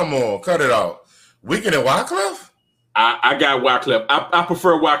on, cut it out. Weekend and Wyclef? I got Wyclef. I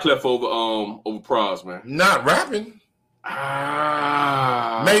prefer Wyclef over Pras, man. Not rapping.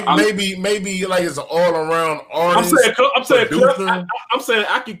 Maybe like it's an all around artist. I'm saying Clef, I'm saying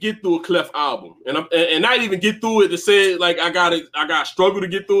I could get through a Clef album, and not even get through it to say like I got struggle to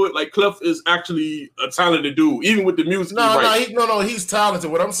get through it. Like Clef is actually a talented dude, even with the music. He's talented.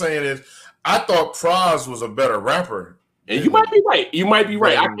 What I'm saying is, I thought Pras was a better rapper. And you might be right.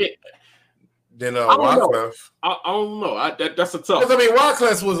 Than Wyclef. I don't know. That's a tough. Because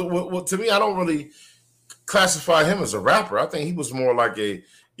Wyclef was to me. I don't really classify him as a rapper. I think he was more like a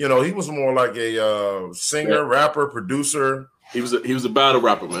singer, rapper, producer. He was a battle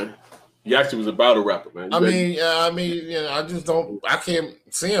rapper, man. He actually was a battle rapper, man. I can't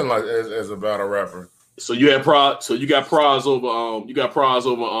see him like as a battle rapper. So you got Pras over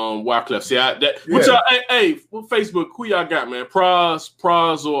Wyclef. See, what Facebook? Who y'all got, man? Pras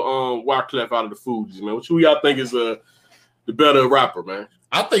or Wyclef out of the Fugees, man? Who y'all think is the better rapper, man?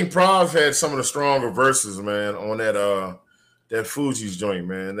 I think Pras had some of the stronger verses, man, on that Fugees joint,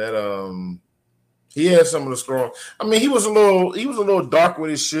 man. That he had some of the strong. I mean, he was a little dark with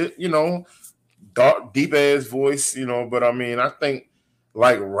his shit, dark, deep ass voice, But I mean, I think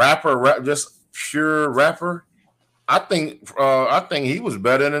like just pure rapper. I think he was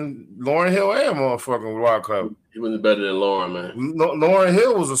better than Lauryn Hill and motherfucking Wyclef. He wasn't better than Lauryn, man. Lauryn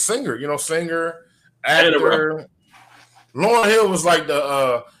Hill was a singer, singer, actor. Lauryn Hill was like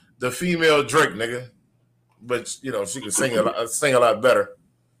the female Drake, nigga, but she could sing a lot better.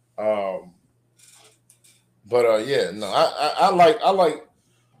 I like.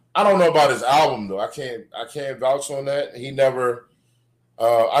 I don't know about his album though. I can't vouch on that. He never.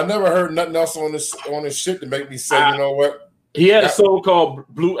 I never heard nothing else on this shit to make me say, you know what? He had a song called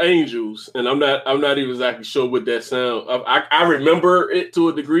Blue Angels, and I'm not even exactly sure what that sound. I remember it to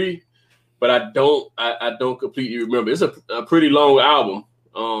a degree, but I don't completely remember. It's a pretty long album.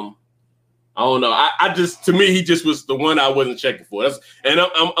 I don't know. To me, he just was the one I wasn't checking for.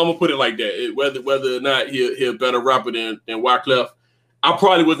 I'm gonna put it like that. Whether or not he a better rapper than Wyclef, I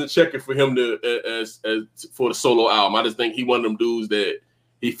probably wasn't checking for him as for the solo album. I just think he one of them dudes that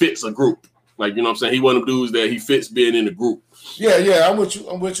he fits a group. Like, you know what I'm saying? He one of them dudes that he fits being in the group. Yeah, I'm with you.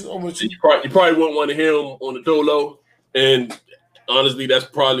 You probably wouldn't want to hear him on the dolo, and honestly, that's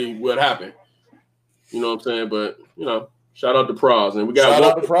probably what happened. You know what I'm saying? But shout out to Pras, and we got shout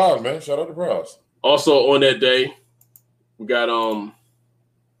out to Pras, man. Shout out to Pras. Also on that day, we got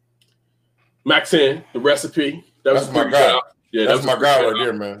Max 10, The Recipe. That's my guy. Yeah, that's my guy right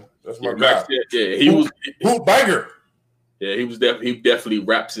there, man. That's my guy. He was hoop banger. Yeah, he definitely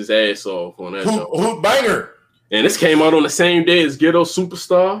raps his ass off on that. Hoop banger. And this came out on the same day as Ghetto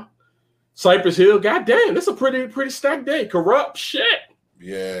Superstar, Cypress Hill. God damn, that's a pretty stacked day. Corrupt shit.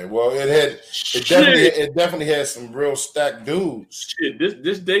 Yeah, well, it definitely had some real stacked dudes. Shit,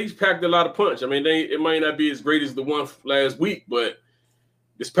 this day's packed a lot of punch. I mean, it might not be as great as the one last week, but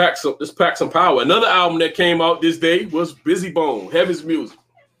this packed some power. Another album that came out this day was Busy Bone, Heaven's Music.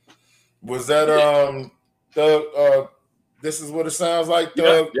 Was that This Is What It Sounds Like?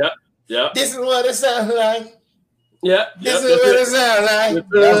 Yeah. Yeah. This is what it sounds like. Yeah. This is what it sounds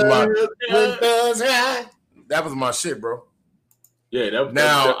like. That was my shit, bro. Yeah.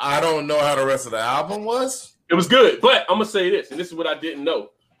 Now, I don't know how the rest of the album was. It was good, but I'm going to say this, and this is what I didn't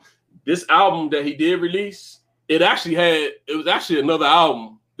know. This album that he did release, it was actually another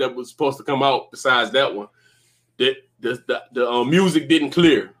album that was supposed to come out besides that one. That the music didn't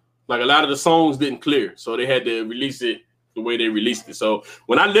clear. Like a lot of the songs didn't clear, so they had to release it the way they released it. So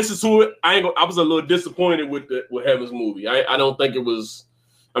when I listened to it, I was a little disappointed with Heaven's Movie. I don't think it was.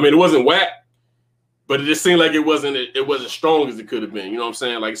 I mean, it wasn't whack, but it just seemed like it wasn't as strong as it could have been. You know what I'm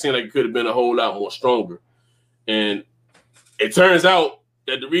saying? Like it seemed like it could have been a whole lot more stronger. And it turns out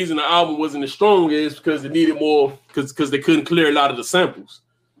that the reason the album wasn't as strong is because it needed more because they couldn't clear a lot of the samples.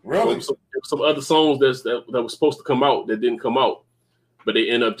 Really? Some other songs that were supposed to come out that didn't come out. But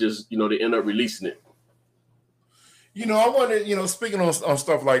they end up releasing it. I wonder, speaking on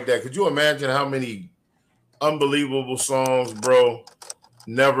stuff like that, could you imagine how many unbelievable songs, bro,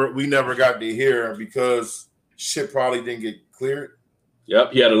 we never got to hear because shit probably didn't get cleared?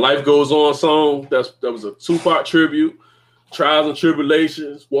 Yep, he had a Life Goes On song that was a Tupac tribute, Trials and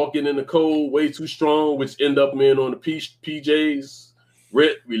Tribulations, Walking in the Cold, Way Too Strong, which end up being on the PJs.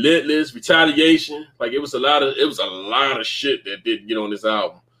 Relentless, Retaliation, like it was a lot of shit that didn't get on this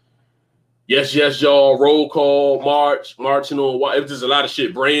album. Yes, y'all, Roll Call, Marching on Why. It was just a lot of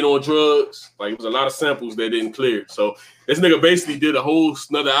shit. Brain on Drugs, like it was a lot of samples that didn't clear. So this nigga basically did a whole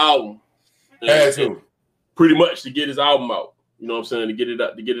another album, and pretty much to get his album out. You know what I'm saying? To get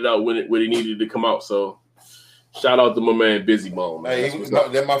it out when it needed to come out. So shout out to my man Busy Bone. Man. Hey,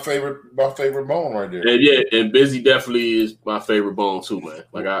 that's my favorite Bone right there. And Busy definitely is my favorite Bone too, man.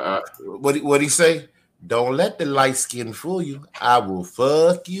 Like what he say? Don't let the light skin fool you. I will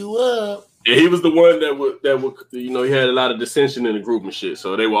fuck you up. And he was the one that would he had a lot of dissension in the group and shit.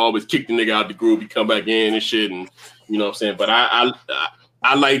 So they would always kick the nigga out the group. He come back in and shit, and you know what I'm saying. But I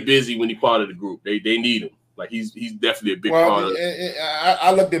like Busy when he part of the group. They need him. Like he's definitely a big part of it.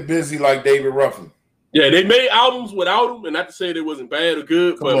 I looked at Busy like David Ruffin. Yeah, they made albums without him, and not to say they wasn't bad or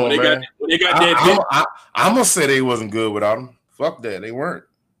good, but when they got that, I'm gonna say they wasn't good without him. Fuck that, they weren't.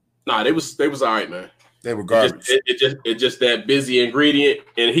 Nah, they was all right, man. They were garbage. It just that Busy ingredient,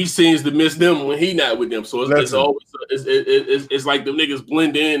 and he seems to miss them when he not with them. So it's always it's like the niggas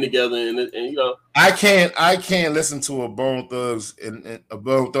blend in together, and I can't listen to a Bone Thugs and a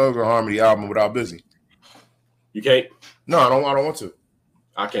Bone Thugs or Harmony album without Busy. You can't? No, I don't want to.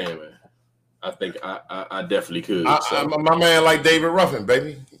 I can, man. I think I definitely could. My man like David Ruffin,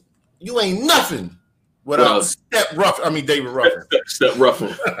 baby. You ain't nothing without David Ruffin. Step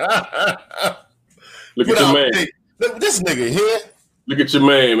Ruffin. Look at your man. Look this nigga here. Look at your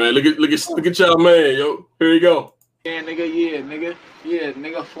man, man. Look at y'all man, yo. Here you go. Yeah, nigga. Yeah,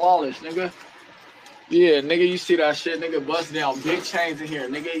 nigga. Flawless, nigga. Yeah, nigga, you see that shit, nigga, bust down. Big chains in here,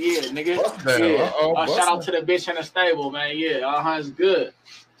 nigga. Yeah, nigga. Bust down. Yeah. Shout out to the bitch in the stable, man. Yeah, it's good.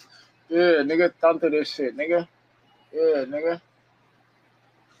 Yeah, nigga, thumb to this shit, nigga. Yeah, nigga.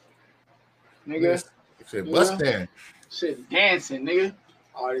 Shit, bust down. Shit, dancing, nigga.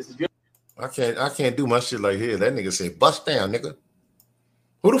 Oh, this is good. I can't do my shit like here. That nigga said bust down, nigga.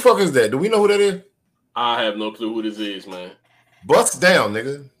 Who the fuck is that? Do we know who that is? I have no clue who this is, man. Bust down,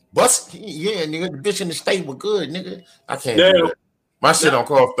 nigga. Yeah, nigga. The bitch in the stable good, nigga. I can't do that. My shit don't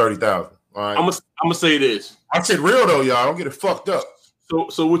cost 30,000. All right. I'm gonna say this. I said real though, y'all. Don't get it fucked up.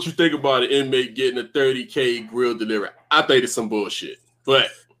 So what you think about an inmate getting a 30K grill delivery? I think it's some bullshit.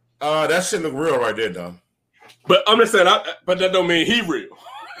 But that shit look real right there, though. But I'm just saying, but that don't mean he real.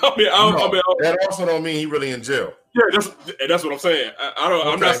 That also don't mean he really in jail. Yeah, that's what I'm saying.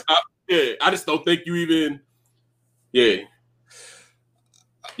 I just don't think you even. Yeah,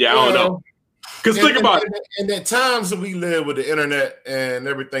 I don't know. Because think about it. In the times that we live with the internet and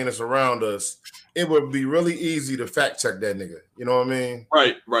everything that's around us, it would be really easy to fact check that nigga. You know what I mean?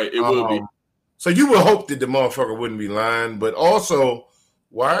 Right. It would be. So you would hope that the motherfucker wouldn't be lying, but also,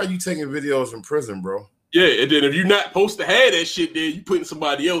 why are you taking videos in prison, bro? Yeah, and then if you're not supposed to have that shit, then you putting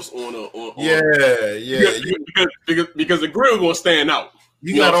somebody else on. Because the grill gonna stand out.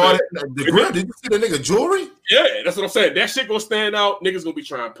 You got all that. The grill. Did you see the nigga jewelry? Yeah, that's what I'm saying. That shit gonna stand out. Niggas gonna be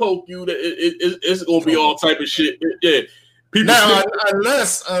trying to poke you. It's gonna be all type of shit. Yeah. People now,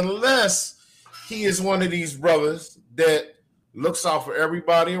 unless he is one of these brothers that looks out for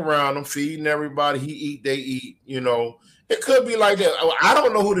everybody around him, feeding everybody. He eat, they eat. You know. It could be like that. I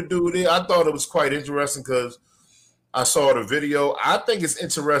don't know who the dude is. I thought it was quite interesting because I saw the video. I think it's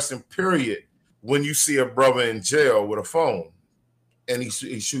interesting, period, when you see a brother in jail with a phone. and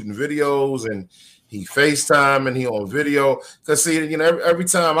he's shooting videos and he FaceTime and he on video. Because see, every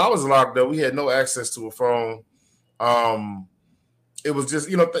time I was locked up, we had no access to a phone. It was just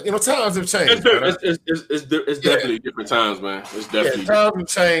times have changed. It's definitely different times, man. It's definitely times have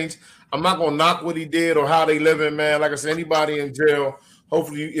changed. I'm not gonna knock what he did or how they living, man. Like I said, anybody in jail,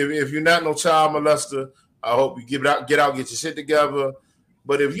 hopefully, if you're not no child molester, I hope you get out, get your shit together.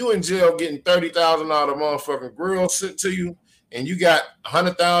 But if you in jail getting $30,000 a motherfucking grill sent to you, and you got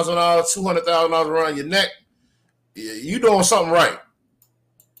 $100,000, $200,000 around your neck, you doing something right.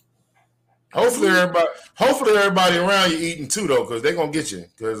 Hopefully everybody around you eating too, though, because they're gonna get you.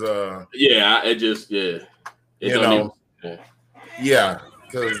 Because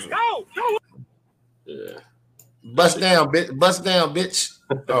because bust down, bitch.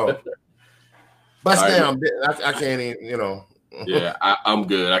 Oh, bust down, bitch. I can't even, Yeah, I'm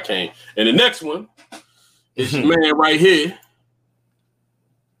good. I can't. And the next one is your man right here.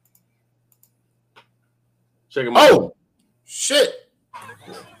 Check him out. Oh, shit.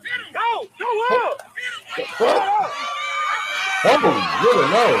 Go up. Oh, really?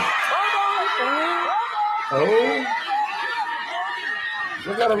 No. Oh.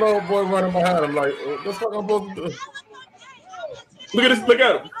 Look at a little boy running behind him like, what the fuck I'm supposed to do? Look at this. Look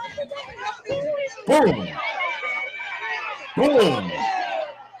at him. Boom. Boom.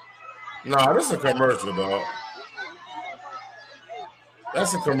 Nah, this is a commercial, dog.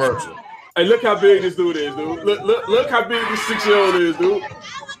 That's a commercial. Hey, look how big this dude is, dude. Look how big this 6-year-old is, dude.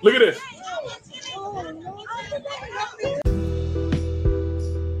 Look at this.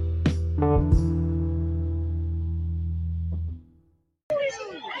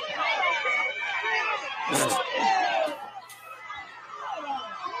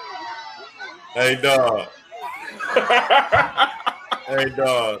 Hey, dog. Hey,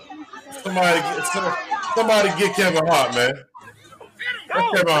 dog. Somebody get Kevin Hart, man. That's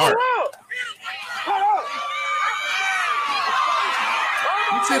Kevin Hart.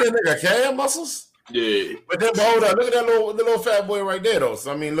 You see that nigga calf muscles? Yeah. But then hold on, look at that little fat boy right there, though.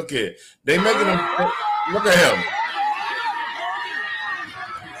 So I mean, look at they making him. Look at him.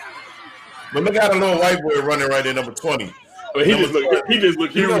 But look at the little white boy running right there, number 20. But he just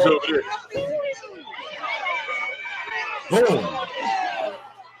looked huge over there. Boom.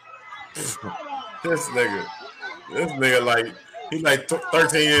 This nigga like he's like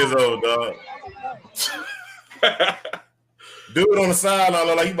 13 years old, dog. Dude on the sideline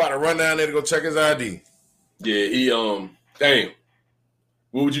look like he about to run down there to go check his ID. Yeah, he damn.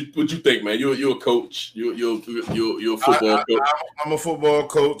 What would you think, man? You're a coach. You're a football coach. I'm a football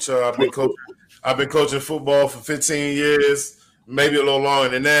coach. I've been coaching football for 15 years, maybe a little longer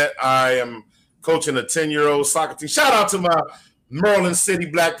than that. I am coaching a 10-year-old soccer team. Shout out to my Maryland City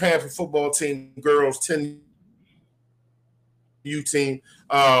Black Panther football team, girls 10U team.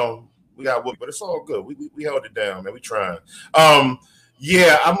 We got wood, but it's all good. We held it down, man. We trying.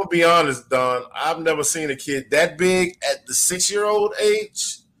 Yeah, I'm gonna be honest, Don. I've never seen a kid that big at the 6-year-old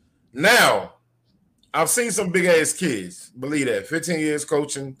age. Now, I've seen some big ass kids. Believe that. 15 years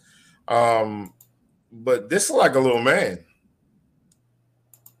coaching, but this is like a little man.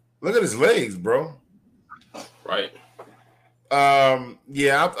 Look at his legs, bro. Right.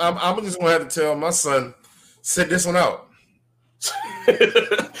 Yeah, I'm just gonna have to tell my son, sit this one out.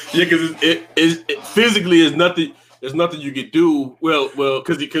 Yeah, because it physically is nothing. There's nothing you could do. Well,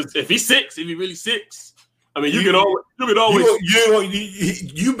 because if he's 6, if he really 6, I mean, you could always.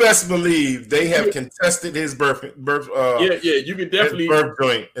 You best believe they have contested his birth. Yeah, you could definitely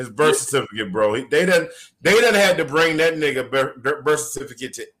his birth certificate, bro. They done had to bring that nigga birth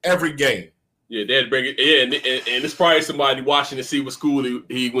certificate to every game. Yeah, they had to bring it. Yeah, and it's probably somebody watching to see what school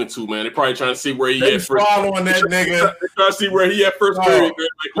he went to, man. They're probably trying to see where he at first. Following that nigga. They're trying to see where he at first period.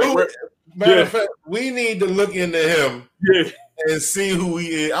 Matter of fact, we need to look into him and see who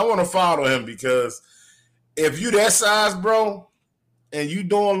he is. I want to follow him because if you that size, bro, and you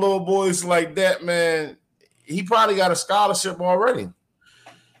doing little boys like that, man, he probably got a scholarship already.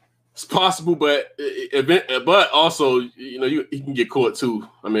 It's possible, but also, he can get caught too.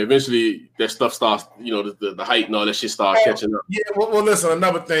 I mean, eventually that stuff starts, the height and all that shit starts catching up. Yeah, well, listen,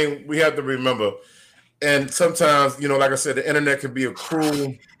 another thing we have to remember, and sometimes, like I said, the internet can be a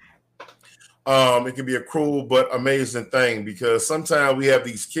cruel, it can be a cruel but amazing thing because sometimes we have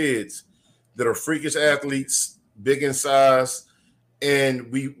these kids that are freakish athletes, big in size,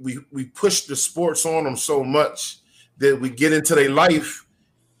 and we push the sports on them so much that we get into their life.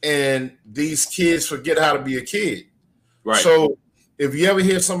 And these kids forget how to be a kid. Right. So if you ever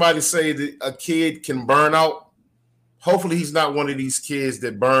hear somebody say that a kid can burn out, hopefully he's not one of these kids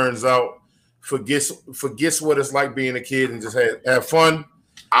that burns out forgets what it's like being a kid and just have fun.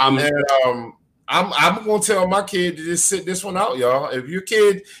 I'm gonna tell my kid to just sit this one out, y'all. If your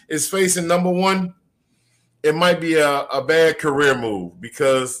kid is facing number one, it might be a bad career move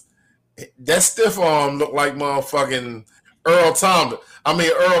because that stiff arm looked like motherfucking Earl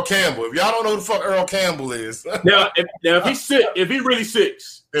Campbell. If y'all don't know who the fuck Earl Campbell is, if he's sick, if he's really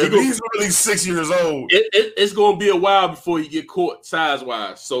 6 years old, it's gonna be a while before he get caught size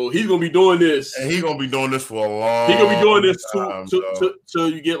wise. So he's gonna be doing this, and he's gonna be doing this for a long. He's gonna be doing this till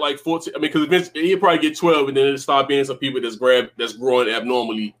you get like 14. I mean, because he'll probably get 12, and then it'll start being some people that's growing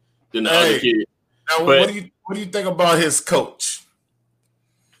abnormally than the other kid. Now, what do you think about his coach?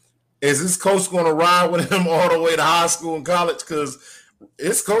 Is this coach going to ride with him all the way to high school and college? Because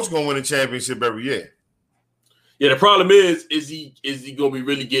his coach going to win a championship every year. Yeah, the problem is he going to be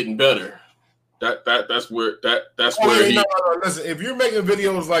really getting better? That's where he. No. Listen, if you're making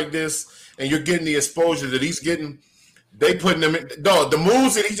videos like this and you're getting the exposure that he's getting, they putting him in. Dog, the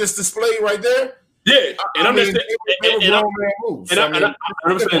moves that he just displayed right there. Yeah, and I'm just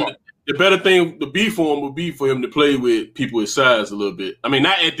saying. The better thing to be for him would be for him to play with people his size a little bit. I mean,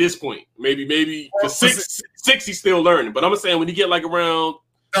 not at this point. Maybe because six he's still learning. But I'm saying when you get like around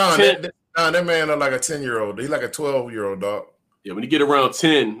 10, that man is like a 10-year-old. He's like a 12-year-old dog. Yeah, when you get around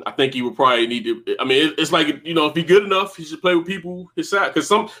 10, I think he would probably need to. I mean, it's like if he's good enough, he should play with people his size. Because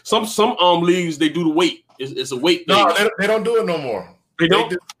some leagues they do the weight. It's a weight thing. No, they don't do it no more. They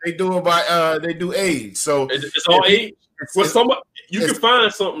don't. They do it by they do age. So it's all age. Well, you can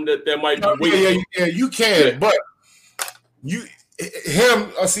find something that might be weight. Yeah, you can, yeah. But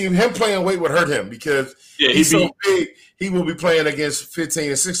him playing weight would hurt him because he's so big. He will be playing against 15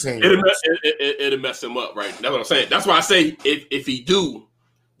 and 16. It'll mess him up, right? That's what I'm saying. That's why I say if he do,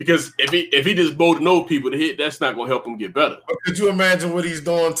 because if he just bold to know people to hit, that's not going to help him get better. But could you imagine what he's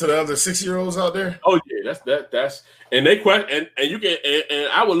doing to the other 6-year-olds out there? Oh yeah, that's and they question and you can and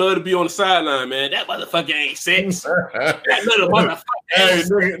I would love to be on the sideline, man. That motherfucker ain't 6. That little motherfucker. Hey,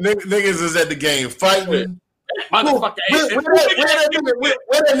 niggas is at the game fighting. Motherfucker ain't 6. Where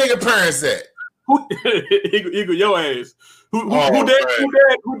that nigga parents at? He go your ass. Who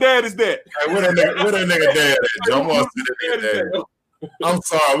dad is that? Hey, where that nigga dad at? I'm gonna see that nigga dad. I'm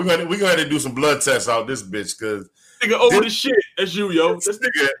sorry. We're gonna have to do some blood tests out this bitch because nigga old as shit. That's you, yo.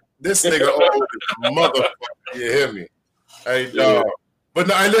 This nigga old as motherfucker. You hear me? Hey, dog. But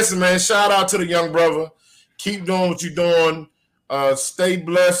no, hey, listen, man. Shout out to the young brother. Keep doing what you're doing. Stay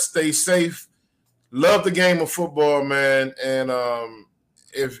blessed. Stay safe. Love the game of football, man. And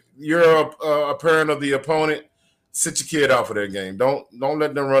if you're a parent of the opponent, sit your kid out for that game. Don't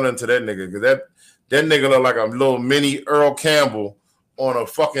let them run into that nigga because that nigga look like a little mini Earl Campbell on a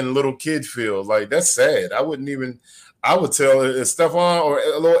fucking little kid field. Like, that's sad. I would tell Stephon or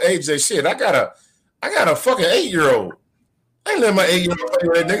a little AJ, shit, I got a fucking 8-year-old. I ain't let my 8-year-old play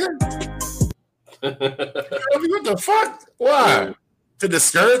with that nigga. What the fuck? Why? To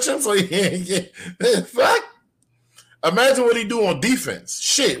discourage him so he can't get fuck? Imagine what he do on defense.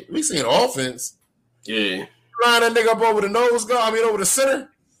 Shit, we seen offense. Yeah. Line that nigga up over the nose, over the center.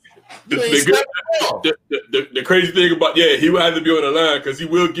 The crazy thing about he will have to be on the line because he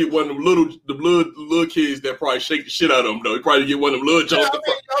will get one of them little kids that probably shake the shit out of him though. He probably get one of them little jumps.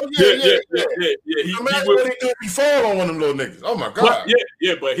 Imagine what he do if he fall on one of them little niggas. Oh my god.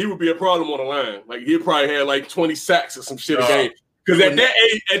 But he would be a problem on the line. Like he'd probably have like 20 sacks or some shit a game. Because at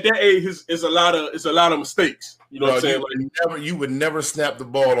that age, it's a lot of mistakes. You know what I'm saying? You would never snap the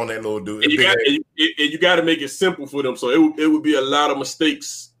ball on that little dude. And you got to make it simple for them. So it would be a lot of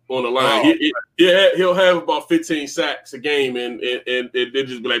mistakes on the line. He'll have about 15 sacks a game, and they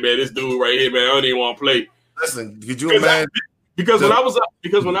just be like, man, this dude right here, man, I don't even want to play. Listen, could you imagine? Because when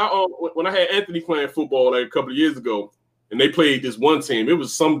I had Anthony playing football like a couple of years ago, and they played this one team, it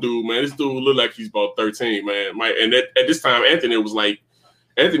was some dude, man. This dude looked like he's about 13, man. And at this time, Anthony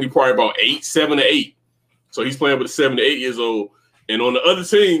probably about 7 or 8. So he's playing with 7 to 8 years old. And on the other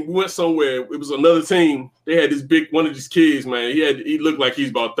team, we went somewhere. It was another team. They had this one of these kids, man. He looked like he's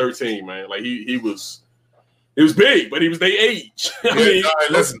about 13, man. Like he was big, but he was their age.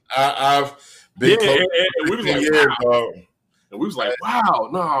 Listen, I've been and we was like, wow. And we was like, wow,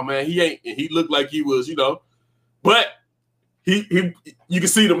 no, man, he ain't. And he looked like he was, but you can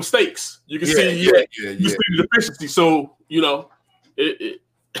see the mistakes. You can see the deficiency. So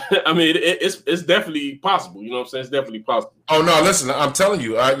it's definitely possible. You know what I'm saying? It's definitely possible. Oh no, listen, I'm telling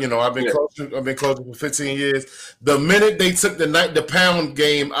you, I've been coaching for 15 years. The minute they took the pound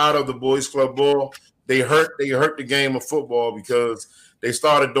game out of the boys club ball, they hurt the game of football because they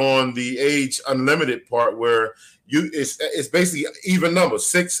started doing the age unlimited part where it's basically even numbers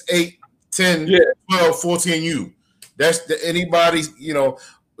 6, 8, 10, 12, 14U. That's anybody, you know,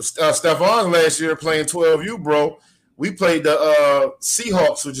 Stephon last year playing 12U, bro. We played the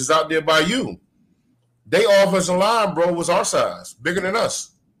Seahawks, which is out there by you. They offensive line, bro, was our size, bigger than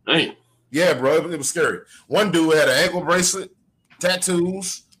us. Dang. Yeah, bro, it was scary. One dude had an ankle bracelet,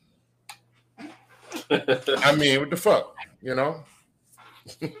 tattoos. I mean, what the fuck, you know?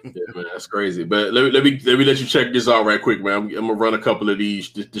 Yeah, man, that's crazy. But let me let you check this out right quick, man. I'm gonna run a couple of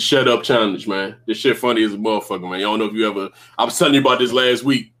these. The shut up challenge, man. This shit funny as a motherfucker, man. Y'all know if you ever. I was telling you about this last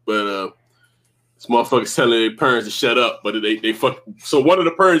week, but this motherfucker's telling their parents to shut up, but they fuck. So one of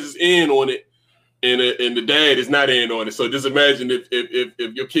the parents is in on it, and the dad is not in on it. So just imagine if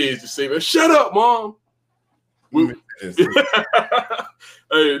your kids just say, "Man, shut up, mom."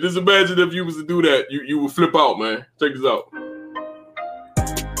 Hey, just imagine if you was to do that, you would flip out, man. Check this out.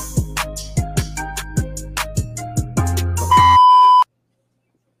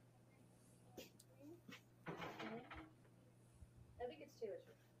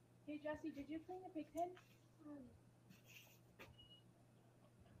 Hey Jesse, did you clean the pig pen?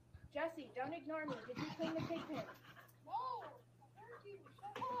 Jesse, don't ignore me. Did you clean the pig pen?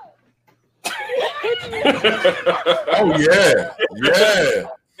 Oh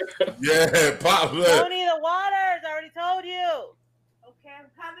yeah, pop. Tony, the waters. I already told you. Okay, I'm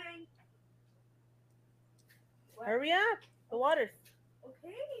coming. What? Hurry up, the waters.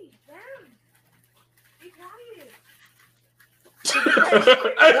 Okay, damn. Be quiet.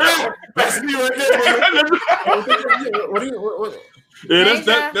 That's me right there. What? Yeah,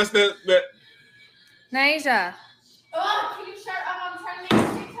 that's that. Naija. Oh, can you shut up? I'm trying to make a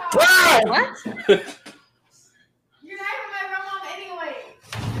TikTok. Wow! What? You're not even my real mom anyway.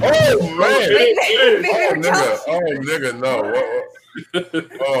 Oh man! We're Nigga, no.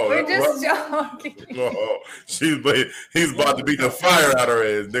 We're just joking. No, he's about to beat the fire out of her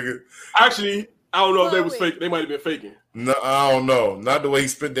ass, nigga. Actually, I don't know if they was fake. They might have been faking. No, I don't know. Not the way he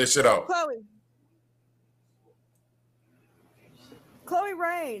spit that shit out. Chloe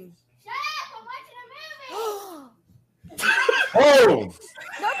Rain. Shut up! I'm watching a movie. Oh!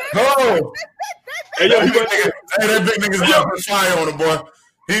 Hey, yo, that big nigga's about to put fire on him, boy.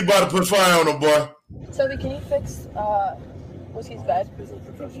 He about to put fire on him, boy. Toby, can you fix Whiskey's bed?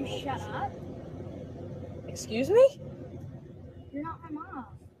 Could you shut up? Excuse me? You're not my mom.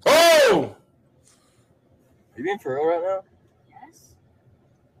 Oh! Are you being for real right now? Yes.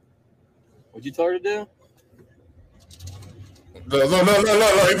 What'd you tell her to do? No. He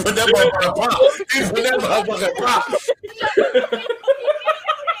put that motherfucker pop.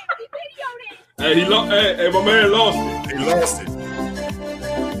 Hey, my man lost it. He lost it.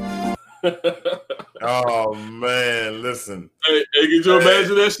 Oh man, listen. Hey, could you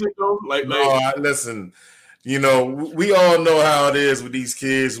imagine that shit though? Listen. You know, we all know how it is with these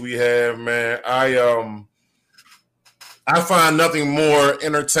kids we have, man. I find nothing more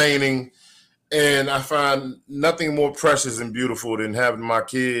entertaining, and I find nothing more precious and beautiful than having my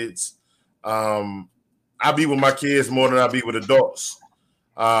kids. I be with my kids more than I be with adults.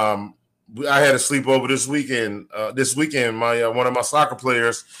 I had a sleepover this weekend. My one of my soccer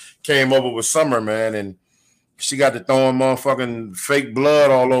players came over with Summer, man, and she got to throwing motherfucking fake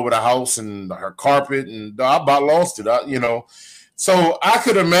blood all over the house and her carpet, and I about lost it. So I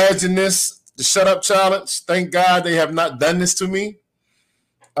could imagine this. The shut up challenge. Thank God they have not done this to me.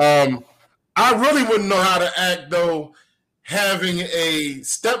 I really wouldn't know how to act though, having a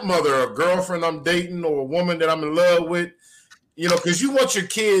stepmother, a girlfriend I'm dating, or a woman that I'm in love with. You know, because you want your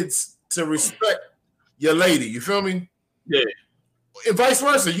kids to respect your lady. You feel me? Yeah. And vice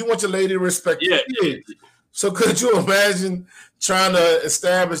versa, you want your lady to respect your kids. So could you imagine trying to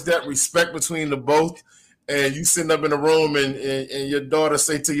establish that respect between the both? And you sitting up in a room and your daughter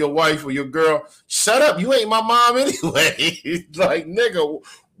say to your wife or your girl, shut up, you ain't my mom anyway. Like, nigga,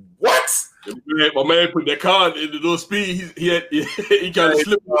 what? My man put that card in the little speed. He kind of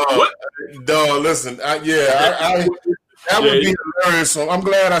slipped. What? Dog, listen. That would be hilarious. So I'm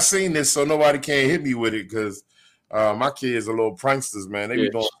glad I seen this so nobody can't hit me with it because my kids are little pranksters, man. They be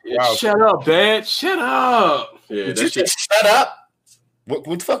doing wild. Shut up, Dad. Shut up. Yeah, Did you just shut up? What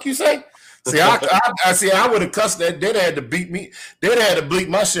the fuck you say? See, I would have cussed that. They'd had to beat me. They'd had to bleep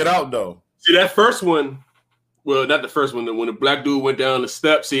my shit out though. See that first one. Well, not the first one. When the black dude went down the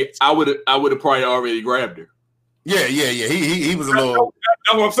steps, see, I would have probably already grabbed her. Yeah. He was a little.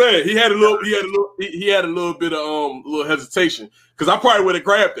 That's what I'm saying. He had a little bit of little hesitation because I probably would have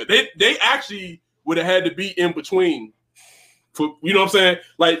grabbed her. They actually would have had to be in between. For you know what I'm saying?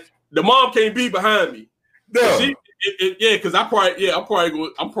 Like the mom can't be behind me. No. Because I'm probably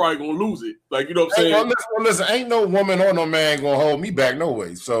gonna lose it. Like you know what I'm saying? Well, listen, ain't no woman or no man gonna hold me back no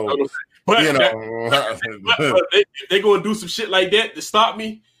way. So But, you know, but they gonna do some shit like that to stop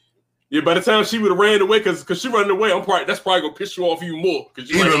me. Yeah, by the time she would have ran away, because she running away, that's probably gonna piss you off even more.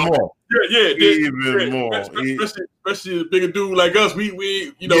 Even like, more. Even more. Especially a bigger dude like us. We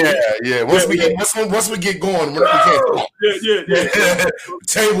you know. Yeah. Once we get going, we can't. Yeah.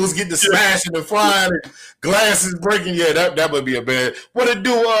 Tables getting smashing and flying, and glasses breaking. Yeah, that would be a bad. What it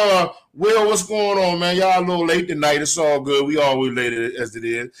do, Will? What's going on, man? Y'all a little late tonight. It's all good. We always late as it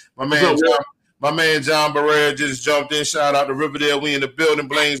is. My man John Barrera just jumped in. Shout out to Riverdale. We in the building,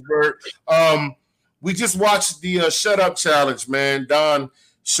 Blainsburg. We just watched the Shut Up Challenge, man. Don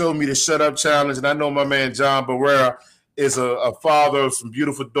showed me the Shut Up Challenge, and I know my man John Barrera is a father of some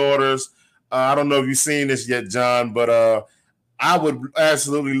beautiful daughters. I don't know if you've seen this yet, John, but I would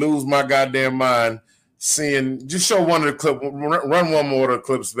absolutely lose my goddamn mind seeing. Just show one of the clips. Run one more of the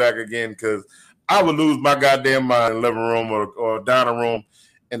clips back again, because I would lose my goddamn mind in the living room or dining room.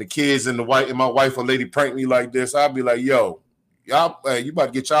 And the kids and my wife or lady prank me like this, I'll be like, yo, y'all, you about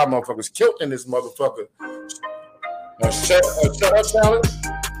to get y'all motherfuckers killed in this motherfucker. Shut up challenge.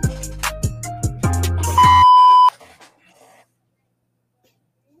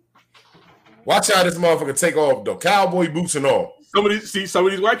 Watch how this motherfucker take off though. Cowboy boots and all. Some of these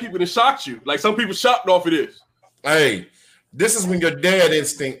white people that shocked you. Like some people shocked off of this. Hey, this is when your dad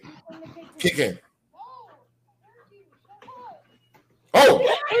instinct kick in. Oh,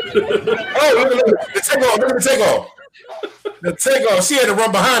 look at the takeoff. The takeoff. She had to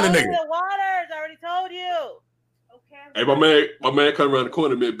run behind the nigga. The waters, I already told you. Okay. Hey, my man come around the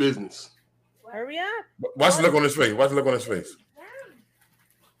corner, man, business. Hurry up. Watch the look on his face. Watch the look on his face.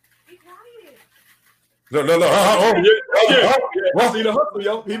 Look. Yeah. See the hustle,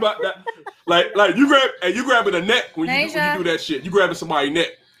 yo. He about that. Like you grabbing a neck when you do that shit. You grabbing somebody's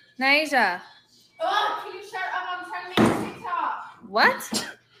neck. Naija. Oh, can you shut up? I'm trying to make a TikTok. What?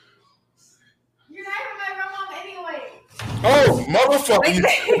 You're not even my real mom anyway. Oh, motherfucker!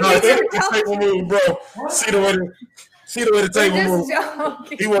 No, the table move, bro. See the way the table moved.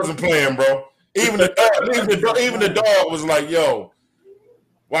 He wasn't playing, bro. Even the dog was like, "Yo,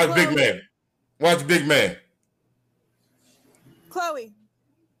 watch big man. Watch big man." Chloe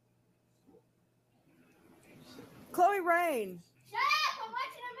Rain. Shut up! I'm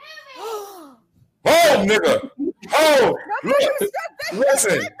watching a movie. Oh, nigga. Oh, look.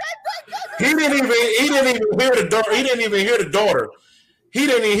 Listen. He didn't even hear the daughter. He didn't even hear the daughter. He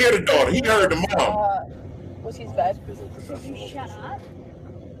didn't even hear the daughter. He heard the mom. Was his bed? Shut up.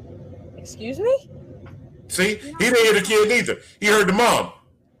 Excuse me? See? He didn't hear the kid either. He heard the mom. Are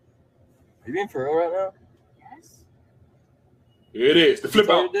you being for real right now? Yes. Here it is. The flip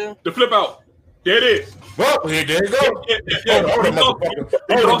out. The flip out. There it is. Well, there you go. Yeah. Hold on,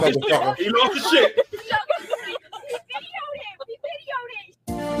 motherfucker. He lost the shit. We videoed it.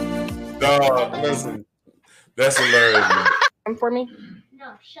 Dog, listen. That's hilarious, man. Come for me?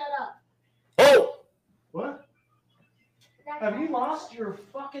 No, shut up. Oh! What? Have you lost your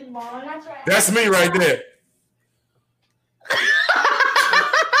fucking mind? That's right. That's me right there.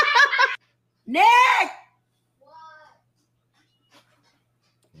 Nick!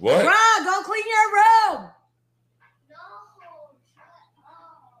 What? Ron, go clean your room. No, shut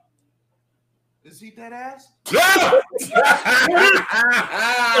up. Is he dead ass? Look.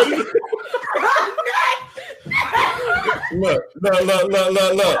 Yeah.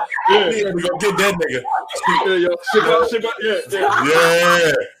 He had to go get that nigga.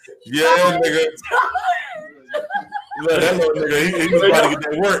 Yeah, nigga. Look, that little nigga, he was about to get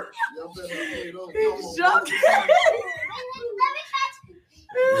that work. He's joking.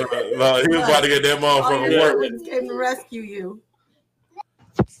 Look, he was about to get that motherfucker work. Came to rescue you.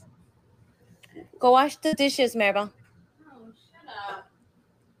 Go wash the dishes, Maribel. Oh, shut up.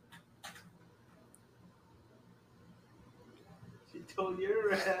 She told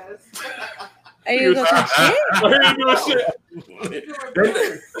your ass. Are you going to shit? I hear you doing shit.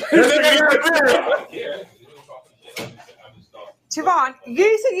 Javon,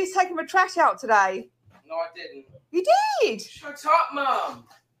 you said you was taking my trash out today. No, I didn't. You did. Shut up, Mom.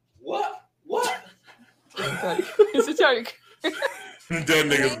 What? It's a joke. That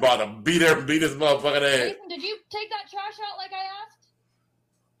nigga's about to beat his motherfucking ass. Jason, did you take that trash out like I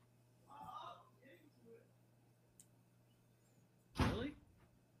asked? Really?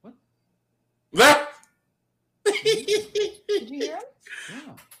 What? That? Did you hear him?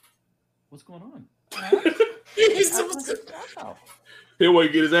 Yeah. What's going on? Here where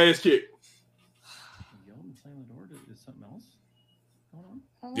he get his ass kicked. Yelling and slamming the door. Is something else going on?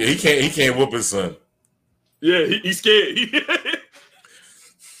 Yeah, he can't whoop his son. Yeah, he's scared.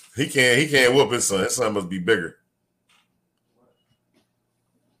 He can't whoop his son. His son must be bigger.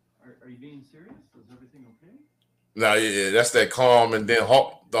 Are you Nah, yeah, that's that calm, and then the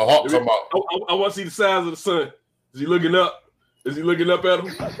hawk come out. I want to see the size of the sun. Is he looking up? Is he looking up at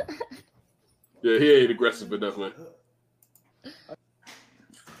him? Yeah, he ain't aggressive enough, man.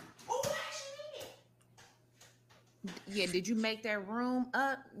 Yeah, did you make that room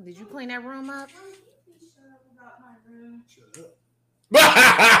up? Did you clean that room up?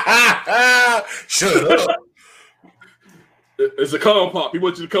 Shut up. It's a calm pop. He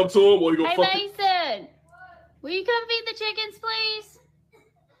wants you to come to him, or he gonna Hey, fuck you. Mason, will you come feed the chickens, please?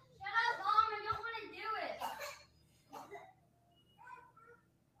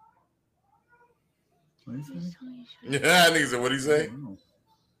 Yeah, nigga said, what'd he say?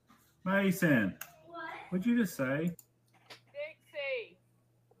 Mason, what'd you just say? Dixie.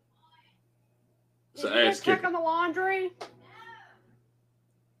 It's an Did you ass just check kicker. on the laundry?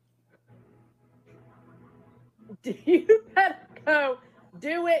 You better go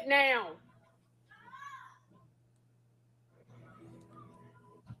do it now.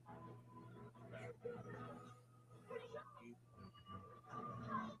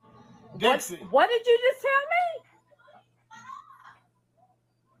 Dixie. What did you just tell me?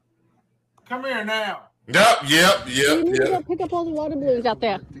 Come here now. Yep. You need to go pick up all the water balloons out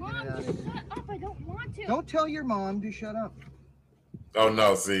there. I don't want to. Don't tell your mom to shut up. Oh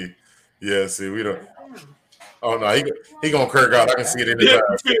no, see, we don't. Oh no, he gonna kirk out. I can see it in his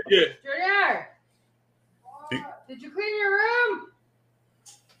eyes. Yeah. Junior, did you clean your room?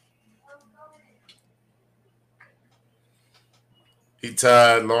 He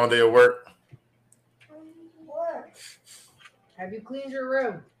tired, long day at work. What? Have you cleaned your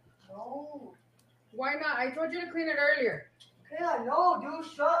room? No. Why not? I told you to clean it earlier. Yeah, no, dude,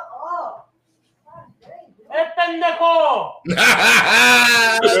 shut up.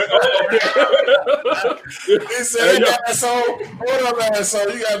 He said, hey, asshole. Hold up,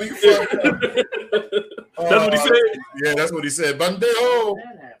 asshole. You gotta be fucked up. That's what he said? Yeah, that's what he said. Bandejo.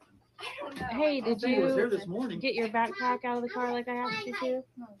 Hey, did I was here you this morning. get your backpack out of the car like I asked you to?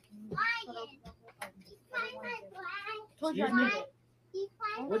 Excuse me?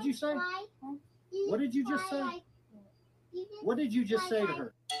 What'd you say? What did you just say? What did you just say to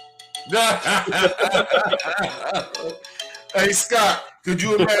her? Hey, Scott, could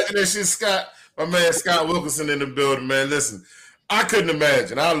you imagine that shit, Scott? My man Scott Wilkinson in the building, man. Listen, I couldn't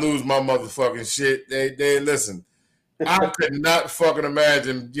imagine. I lose my motherfucking shit. They listen. I could not fucking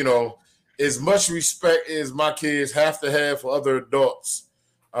imagine, as much respect as my kids have to have for other adults.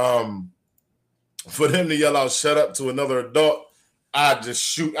 For them to yell out "shut up" to another adult, I'd just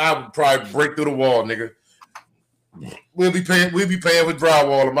shoot. I would probably break through the wall, nigga. We'll be paying with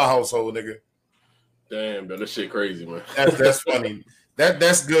drywall in my household, nigga. Damn, bro, that shit crazy, man. That's funny.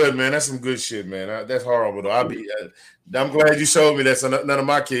 That's good, man. That's some good shit, man. That's horrible though. I'm glad you showed me that, so none of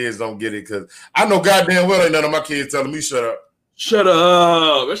my kids don't get it, because I know goddamn well ain't none of my kids telling me shut up. Shut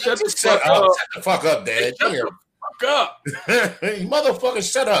up. Shut the fuck up. Shut the fuck up, Dad. Shut the fuck up. You motherfucker,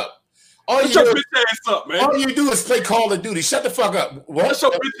 shut up. Shut your bitch ass up, man. All you do is play Call of Duty. Shut the fuck up. What?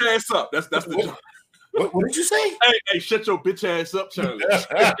 Shut your bitch ass up. That's the joke. What did you say? Hey, shut your bitch ass up, Charlie.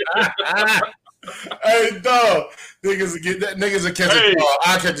 Hey, dog. Niggas will catch a charge.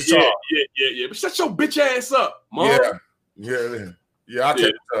 I catch a charge. Yeah. But shut your bitch ass up, mom. Yeah.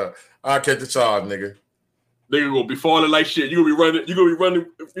 I catch the charge, nigga. Nigga gonna be falling like shit. You gonna be running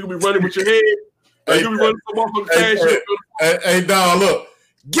with your head. You gonna be running some motherfucking cash. Hey, dog, look.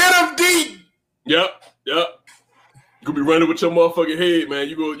 Get him deep. Yep. You gonna be running with your motherfucking head, man.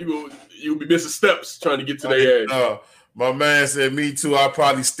 You'll be missing steps trying to get to their ass. My man said, me too. I'll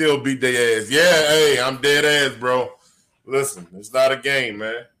probably still beat their ass. Yeah, hey, I'm dead ass, bro. Listen, it's not a game,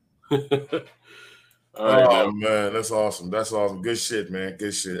 man. All right, man, that's awesome. Good shit, man.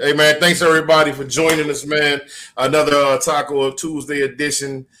 Good shit. Hey, man, thanks everybody for joining us, man. Another Taco Tuesday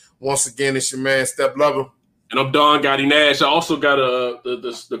edition. Once again, it's your man, Step Lover. And I'm Don Gotti Nash. I also got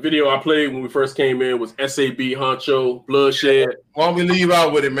the video I played when we first came in was SAB Honcho Bloodshed. Why don't we leave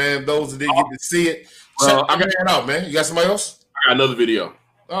out with it, man? Those that didn't get to see it. Check my man out, man. You got somebody else? I got another video.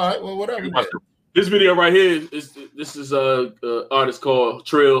 All right, well, whatever. This video right here is a artist called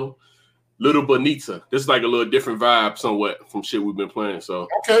Trill Little Bonita. This is like a little different vibe somewhat from shit we've been playing. So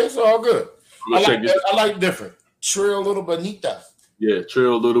okay, it's all good. I like different. Trill Little Bonita. Yeah,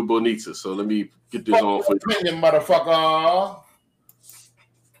 Trill Little Bonita. So let me get this on for you, motherfucker.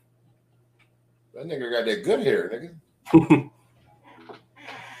 That nigga got that good hair, nigga.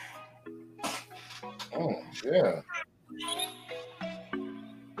 Oh, yeah.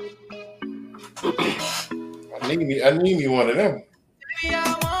 I need me one of them.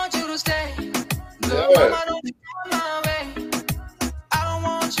 I want you to stay. Yeah. I don't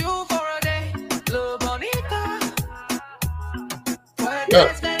want you for a day. Little bonita. Yeah,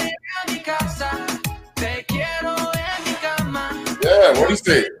 what he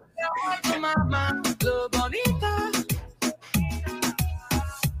said?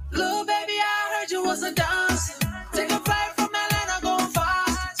 Little baby, I heard you was a dancer. Take a flight from Atlanta, go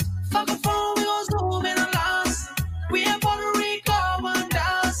fast. Fuck a phone, we gon' zoom in a loss. We in Puerto Rico, one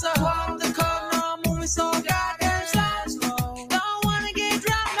dancer. Walk the club, no, I'm moving so goddamn slow. Don't wanna get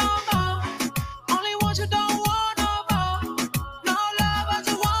dropped no more. Only want you, don't want no more. No love, but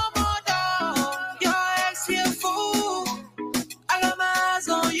you want more though. Your ex, he a fool. I got my eyes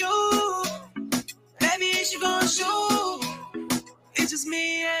on you. Baby, she gon' shoot. It's just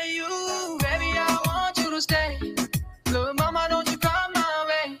me and you. Baby, I want you to stay. Little mama, don't you come my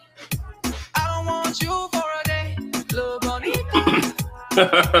way. I don't want you for a day. Little bonita.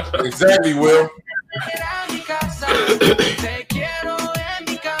 Exactly, Will. Te quiero en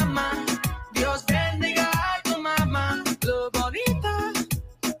mi cama. Dios bendiga a tu mamá. Little bonita.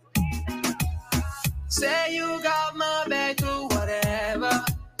 Say you got my back through whatever.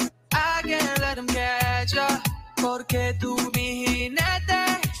 I can't let them catch ya. Porque tú mi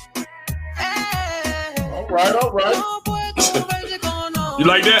jinete. All right. You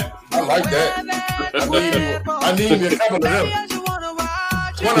like that? I like that. I need me a couple of them.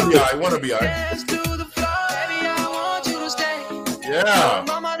 Wanna be all right. Yeah.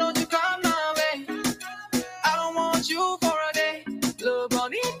 Mama, don't you come my way. I don't want you for a day. Little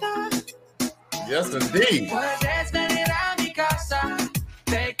bonita. Yes, indeed. Puedes venir a mi casa.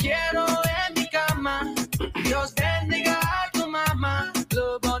 Te quiero en mi cama. Dios bendiga a tu mamá.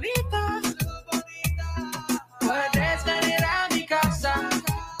 Little bonita. Puedes venir a mi casa.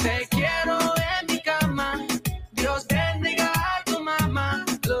 Te quiero en mi cama. Dios bendiga a tu mamá.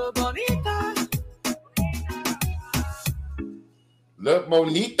 Little bonita. Look,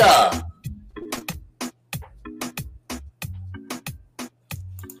 Monita.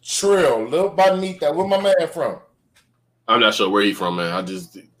 Trill, Lil Bonita. Where my man from? I'm not sure where he from, man.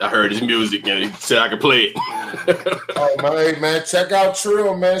 I heard his music and he said I could play it. Oh man, hey, man, check out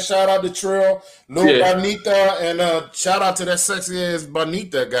Trill, man. Shout out to Trill, Lil Bonita, and shout out to that sexy ass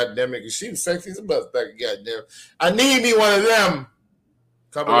Bonita. Goddamn it, she was sexy as a motherfucker. Goddamn, I need me one of them.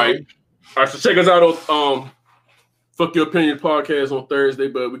 All right, so check us out on Fuck Your Opinion podcast on Thursday,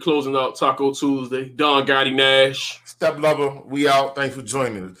 but we're closing out Taco Tuesday. Don Gotti Nash, Step Lover, we out. Thanks for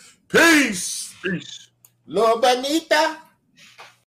joining us. Peace. Peace. Lil Bonita.